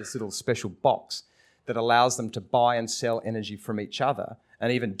 and they have this little special box that allows them to buy and sell energy from each other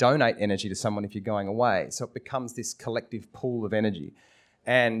and even donate energy to someone if you're going away. So it becomes this collective pool of energy.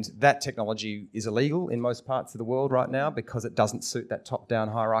 And that technology is illegal in most parts of the world right now because it doesn't suit that top-down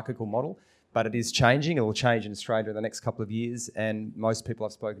hierarchical model. But it is changing. It will change in Australia in the next couple of years. And most people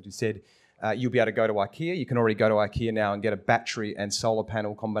I've spoken to said, you'll be able to go to IKEA. You can already go to IKEA now and get a battery and solar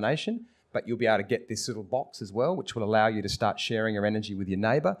panel combination, but you'll be able to get this little box as well, which will allow you to start sharing your energy with your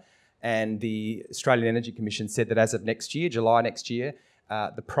neighbour. And the Australian Energy Commission said that as of next year, July next year,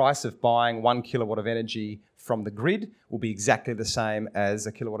 the price of buying 1 kilowatt of energy from the grid will be exactly the same as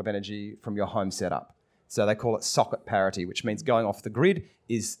a kilowatt of energy from your home setup. So they call it socket parity, which means going off the grid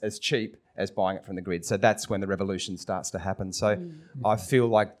is as cheap as buying it from the grid. So that's when the revolution starts to happen. So I feel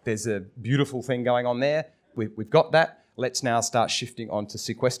like there's a beautiful thing going on there. We've got that. Let's now start shifting on to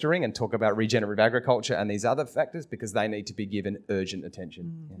sequestering and talk about regenerative agriculture and these other factors because they need to be given urgent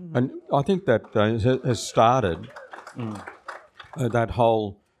attention. Yeah. And I think that has started, that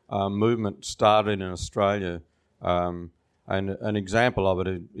whole movement started in Australia. And an example of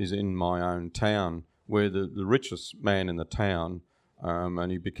it is in my own town, where the richest man in the town,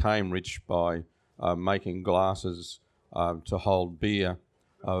 and he became rich by making glasses to hold beer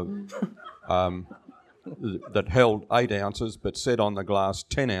that held 8 ounces but said on the glass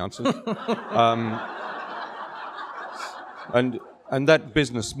 10 ounces. And that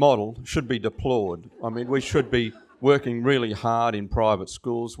business model should be deplored. I mean, we should be working really hard in private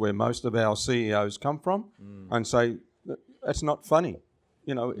schools where most of our CEOs come from and say, that's not funny.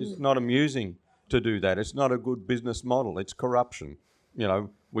 You know, it's not amusing to do that. It's not a good business model. It's corruption. You know,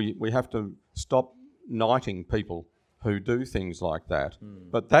 we have to stop knighting people who do things like that.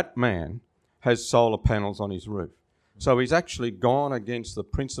 But that man has solar panels on his roof. So he's actually gone against the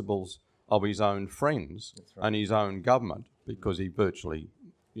principles of his own friends and his own government, because he virtually,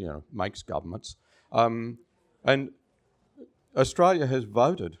 makes governments. And Australia has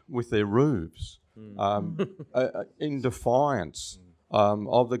voted with their roofs in defiance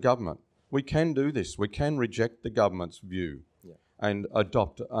of the government. We can do this. We can reject the government's view and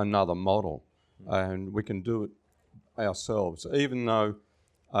adopt another model, and we can do it ourselves, even though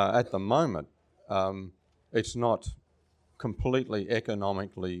at the moment it's not completely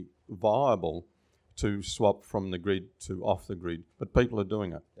economically viable to swap from the grid to off the grid, but people are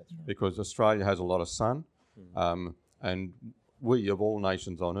doing it because Australia has a lot of sun, and we of all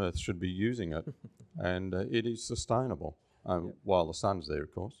nations on earth should be using it, and it is sustainable. while the sun's there,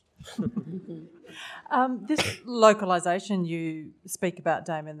 of course. This localisation you speak about,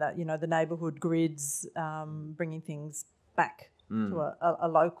 Damon, that, you know, the neighbourhood grids, bringing things back to a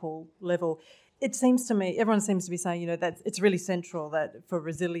local level. It seems to me, everyone seems to be saying, you know, that it's really central that for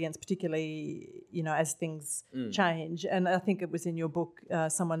resilience, particularly, you know, as things change. And I think it was in your book,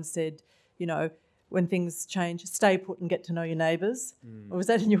 someone said, you know, when things change, stay put and get to know your neighbours. Or was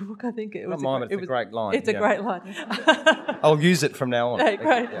that in your book? I think it was. Not mine, but it's a great line. It's a great line. I'll use it from now on. Okay,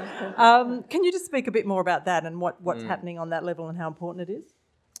 great. Yeah. Can you just speak a bit more about that and what's happening on that level and how important it is?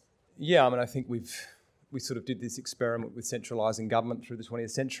 Yeah, I mean, I think we sort of did this experiment with centralising government through the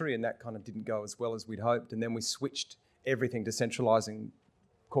 20th century, and that kind of didn't go as well as we'd hoped. And then we switched everything to centralising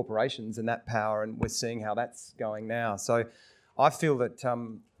corporations and that power, and we're seeing how that's going now. So I feel that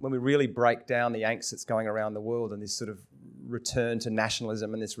when we really break down the angst that's going around the world and this sort of return to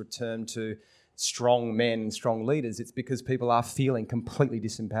nationalism and this return to strong men and strong leaders, it's because people are feeling completely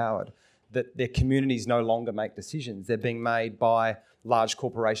disempowered, that their communities no longer make decisions. They're being made by large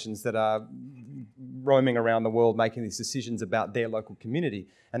corporations that are roaming around the world making these decisions about their local community,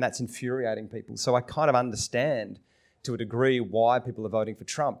 and that's infuriating people. So I kind of understand to a degree why people are voting for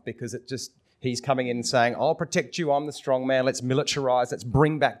Trump, because he's coming in and saying, I'll protect you, I'm the strong man, let's militarise, let's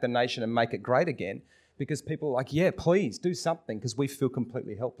bring back the nation and make it great again, because people are like, yeah, please do something, because we feel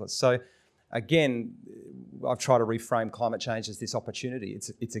completely helpless. So again, I've tried to reframe climate change as this opportunity.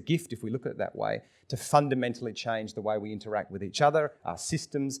 It's a gift, if we look at it that way, to fundamentally change the way we interact with each other, our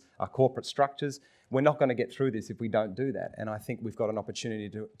systems, our corporate structures. We're not going to get through this if we don't do that. And I think we've got an opportunity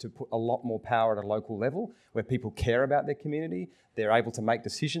to put a lot more power at a local level where people care about their community. They're able to make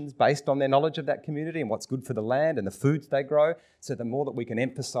decisions based on their knowledge of that community and what's good for the land and the foods they grow. So the more that we can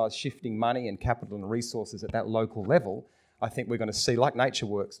emphasise shifting money and capital and resources at that local level, I think we're going to see, like nature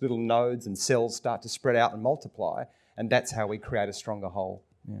works, little nodes and cells start to spread out and multiply, and that's how we create a stronger whole.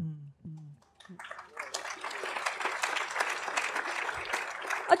 Yeah.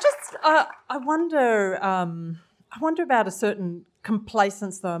 I wonder about a certain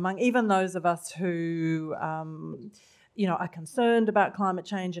complacence, though, among even those of us who, you know, are concerned about climate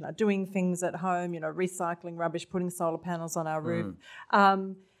change and are doing things at home, you know, recycling rubbish, putting solar panels on our roof.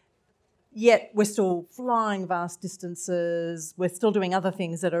 Yet we're still flying vast distances. We're still doing other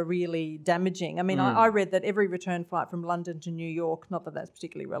things that are really damaging. I mean, I read that every return flight from London to New York, not that that's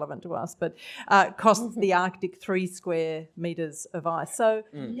particularly relevant to us, but costs the Arctic 3 square metres of ice. So,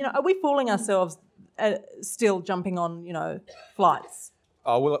 you know, are we fooling ourselves still jumping on, you know, flights?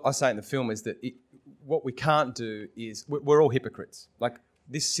 Oh, well, I say in the film is that what we can't do is, we're all hypocrites. Like,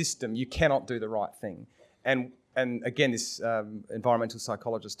 this system, you cannot do the right thing. And again, this environmental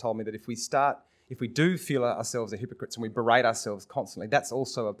psychologist told me that if we do feel ourselves as hypocrites and we berate ourselves constantly, that's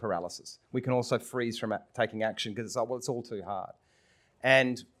also a paralysis. We can also freeze from taking action because it's all too hard.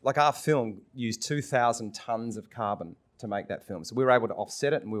 And like our film used 2,000 tonnes of carbon to make that film. So we were able to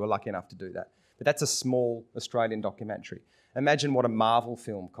offset it and we were lucky enough to do that. But that's a small Australian documentary. Imagine what a Marvel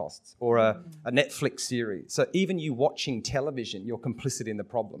film costs or a Netflix series. So even you watching television, you're complicit in the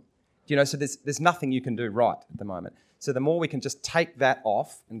problem. You know, so there's nothing you can do right at the moment. So the more we can just take that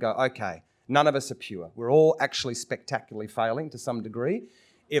off and go, okay, none of us are pure. We're all actually spectacularly failing to some degree.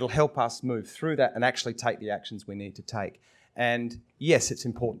 It'll help us move through that and actually take the actions we need to take. And yes, it's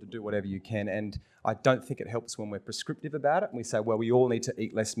important to do whatever you can. And I don't think it helps when we're prescriptive about it and we say, well, we all need to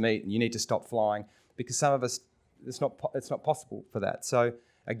eat less meat and you need to stop flying, because some of us, it's not possible for that. So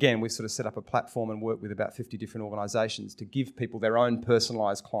again, we've sort of set up a platform and work with about 50 different organisations to give people their own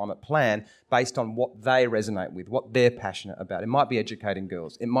personalised climate plan based on what they resonate with, what they're passionate about. It might be educating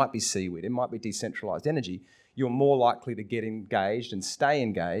girls, it might be seaweed, it might be decentralised energy. You're more likely to get engaged and stay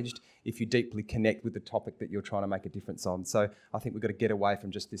engaged if you deeply connect with the topic that you're trying to make a difference on. So I think we've got to get away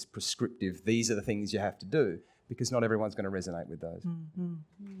from just this prescriptive, these are the things you have to do, because not everyone's going to resonate with those.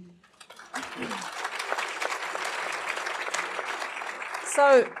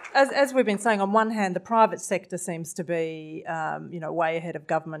 So, as we've been saying, on one hand, the private sector seems to be, you know, way ahead of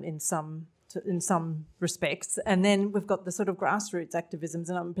government in some respects, and then we've got the sort of grassroots activisms,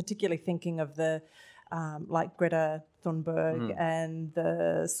 and I'm particularly thinking of the like Greta Thunberg and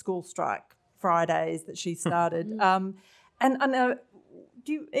the school strike Fridays that she started. And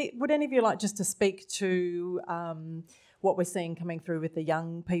would any of you like just to speak to what we're seeing coming through with the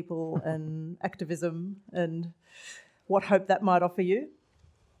young people and activism and what hope that might offer you?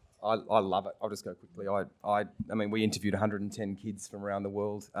 I love it. I'll just go quickly. I mean, we interviewed 110 kids from around the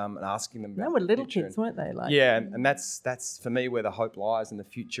world and asking them about. They were little future. kids, weren't they? Like, yeah, and that's for me where the hope lies in the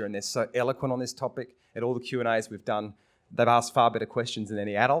future. And they're so eloquent on this topic. At all the Q&As we've done, they've asked far better questions than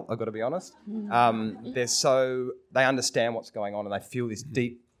any adult, I've got to be honest. They understand what's going on, and they feel this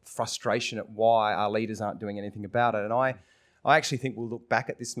deep frustration at why our leaders aren't doing anything about it. And I actually think we'll look back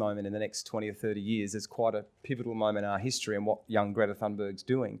at this moment in the next 20 or 30 years as quite a pivotal moment in our history and what young Greta Thunberg's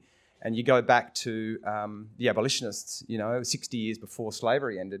doing. And you go back to the abolitionists, 60 years before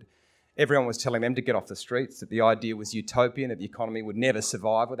slavery ended, everyone was telling them to get off the streets, that the idea was utopian, that the economy would never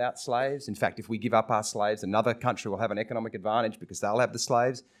survive without slaves. In fact, if we give up our slaves, another country will have an economic advantage because they'll have the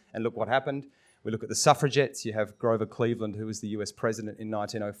slaves. And look what happened. We look at the suffragettes. You have Grover Cleveland, who was the US president in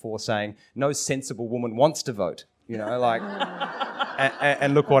 1904, saying, no sensible woman wants to vote. And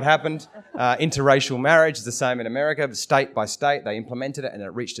look what happened. Interracial marriage is the same in America. State by state, they implemented it and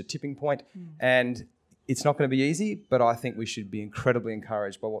it reached a tipping point. And it's not going to be easy, but I think we should be incredibly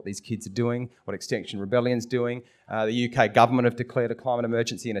encouraged by what these kids are doing, what Extinction Rebellion's doing. The UK government have declared a climate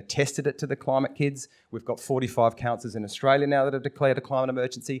emergency and attested it to the climate kids. We've got 45 councils in Australia now that have declared a climate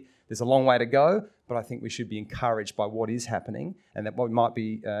emergency. There's a long way to go, but I think we should be encouraged by what is happening and that we might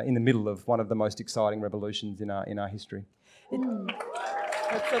be in the middle of one of the most exciting revolutions in our history.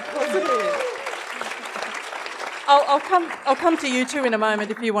 That's so positive. I'll come to you two in a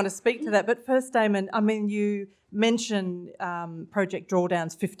moment if you want to speak to that. But first, Damon, you mentioned Project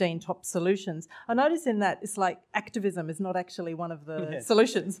Drawdown's 15 top solutions. I notice in that it's like activism is not actually one of the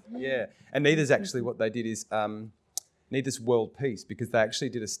solutions. Yeah, and neither's actually what they did is neither's world peace, because they actually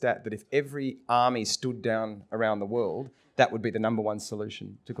did a stat that if every army stood down around the world, that would be the number one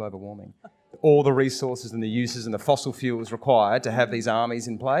solution to global warming. All the resources and the uses and the fossil fuels required to have these armies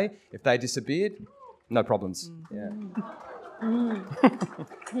in play, if they disappeared, no problems.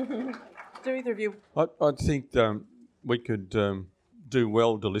 Do either of you? I think we could do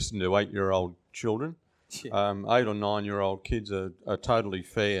well to listen to 8-year-old children. 8 or 9-year-old kids are totally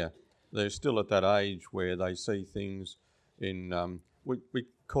fair. They're still at that age where they see things in, we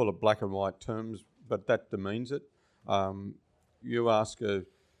call it black and white terms, but that demeans it. I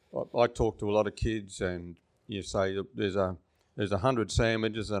talk to a lot of kids and you say there's 100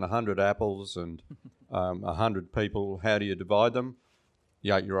 sandwiches and 100 apples and 100 people, how do you divide them? The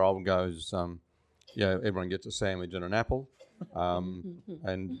 8-year-old goes, everyone gets a sandwich and an apple.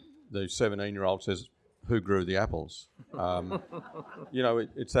 And the 17-year-old says, who grew the apples?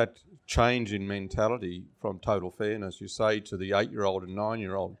 It's that change in mentality from total fairness. You say to the 8-year-old and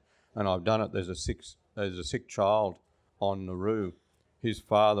 9-year-old, and I've done it, there's a sick child on Nauru. His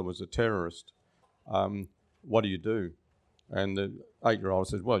father was a terrorist. What do you do? And the 8-year-old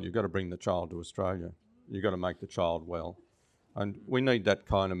says, well, you've got to bring the child to Australia. You've got to make the child well. And we need that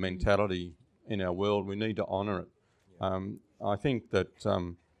kind of mentality in our world. We need to honour it. I think that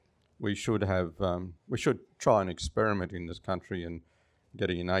we should try and experiment in this country and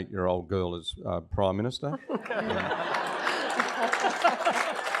getting an 8-year-old girl as Prime Minister.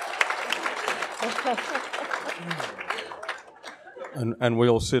 And we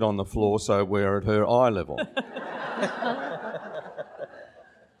all sit on the floor so we're at her eye level.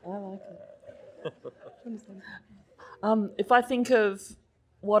 I like it. If I think of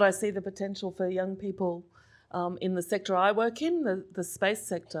what I see the potential for young people in the sector I work in, the space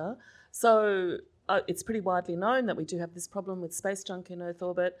sector, so it's pretty widely known that we do have this problem with space junk in Earth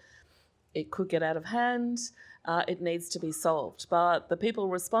orbit. It could get out of hand. It needs to be solved. But the people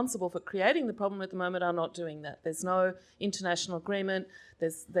responsible for creating the problem at the moment are not doing that. There's no international agreement.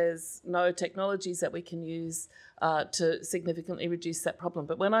 There's no technologies that we can use to significantly reduce that problem.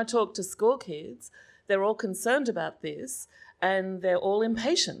 But when I talk to school kids, they're all concerned about this and they're all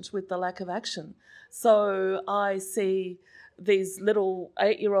impatient with the lack of action. So I see these little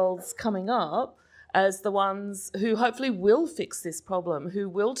 8-year-olds coming up as the ones who hopefully will fix this problem, who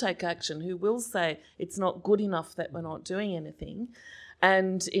will take action, who will say it's not good enough that we're not doing anything,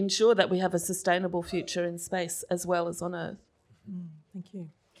 and ensure that we have a sustainable future in space as well as on Earth. Thank you.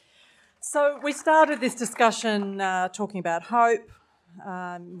 So we started this discussion talking about hope.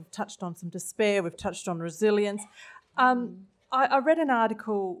 We've touched on some despair. We've touched on resilience. I read an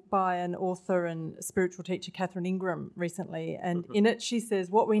article by an author and spiritual teacher, Catherine Ingram, recently, and in it she says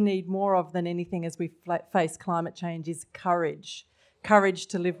what we need more of than anything as we face climate change is courage. Courage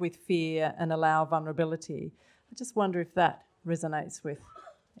to live with fear and allow vulnerability. I just wonder if that resonates with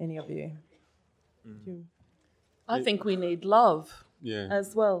any of you. I think we need love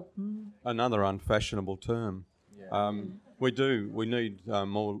as well. Another unfashionable term. We do. We need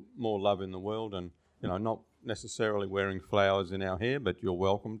more love in the world, and not necessarily wearing flowers in our hair, but you're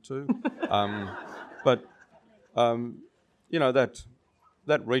welcome to.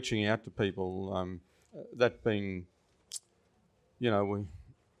 That reaching out to people, that being,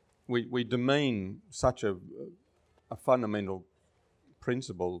 we demean such a a fundamental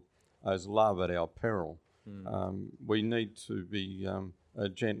principle as love at our peril. We need to be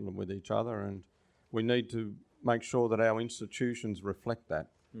gentle with each other, and we need to make sure that our institutions reflect that.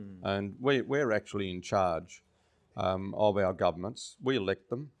 And we're actually in charge of our governments. We elect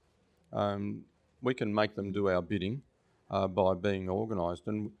them. We can make them do our bidding by being organised,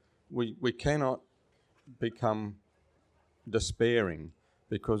 and we cannot become despairing,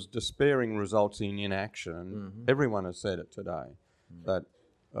 because despairing results in inaction. Everyone has said it today, that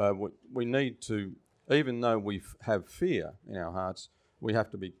we need to, even though we have fear in our hearts, we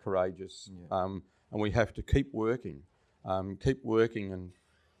have to be courageous, and we have to keep working, and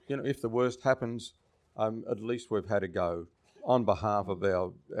if the worst happens, at least we've had a go on behalf of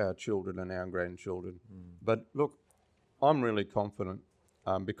our children and our grandchildren. But look, I'm really confident,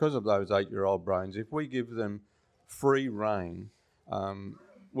 because of those 8-year-old brains, if we give them free rein,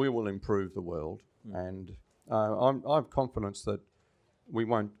 we will improve the world. And I have confidence that we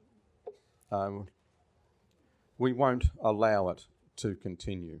won't allow it to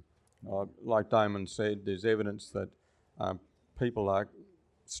continue. Like Damon said, there's evidence that people are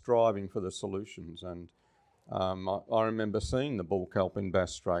striving for the solutions, and I remember seeing the bull kelp in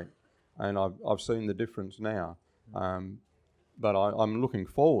Bass Strait, and I've seen the difference now. But I'm looking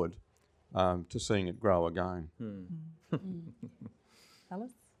forward to seeing it grow again.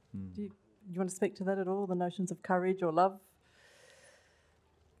 Alice, do you want to speak to that at all, the notions of courage or love?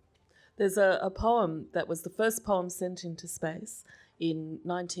 There's a poem that was the first poem sent into space in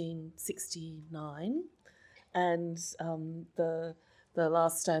 1969, and the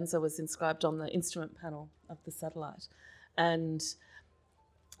last stanza was inscribed on the instrument panel of the satellite. And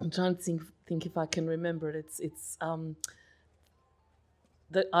I'm trying to think if I can remember it. It's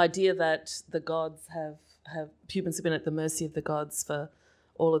the idea that the gods humans have been at the mercy of the gods for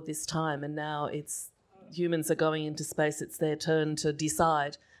all of this time, and now humans are going into space. It's their turn to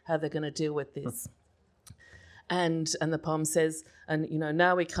decide how they're going to deal with this. And the poem says, and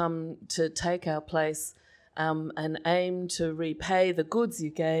now we come to take our place, and aim to repay the goods you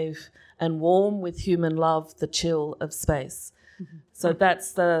gave, and warm with human love the chill of space. So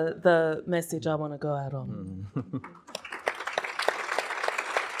that's the message I want to go out on.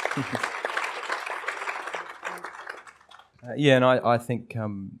 And I think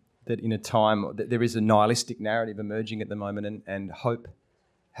that in a time that there is a nihilistic narrative emerging at the moment, and hope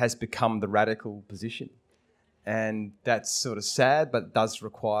has become the radical position. And that's sort of sad, but does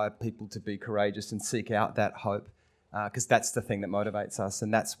require people to be courageous and seek out that hope, because that's the thing that motivates us,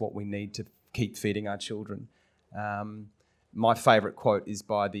 and that's what we need to keep feeding our children. My favourite quote is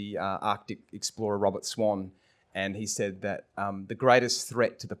by the Arctic explorer Robert Swan, and he said that the greatest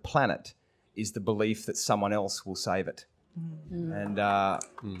threat to the planet is the belief that someone else will save it. And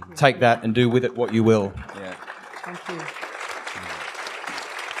take that and do with it what you will. Yeah. Thank you.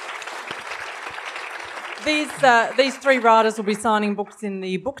 These three writers will be signing books in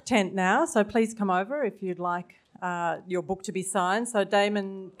the book tent now, so please come over if you'd like your book to be signed. So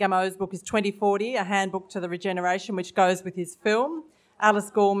Damon Gameau's book is 2040, A Handbook to the Regeneration, which goes with his film.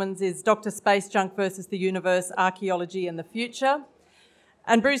 Alice Gorman's is Dr. Space Junk versus the Universe, Archaeology and the Future.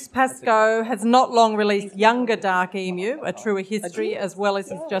 And Bruce Pascoe has not long released Younger Dark Emu, A Truer History, as well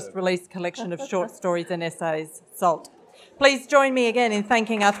as his just released collection of short stories and essays, Salt. Please join me again in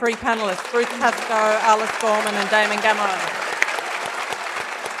thanking our three panellists, Bruce Pascoe, Alice Gorman and Damon Gameau.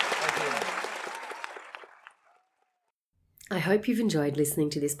 I hope you've enjoyed listening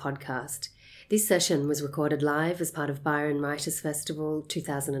to this podcast. This session was recorded live as part of Byron Writers Festival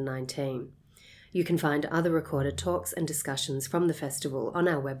 2019. You can find other recorded talks and discussions from the festival on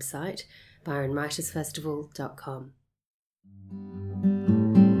our website, byronwritersfestival.com.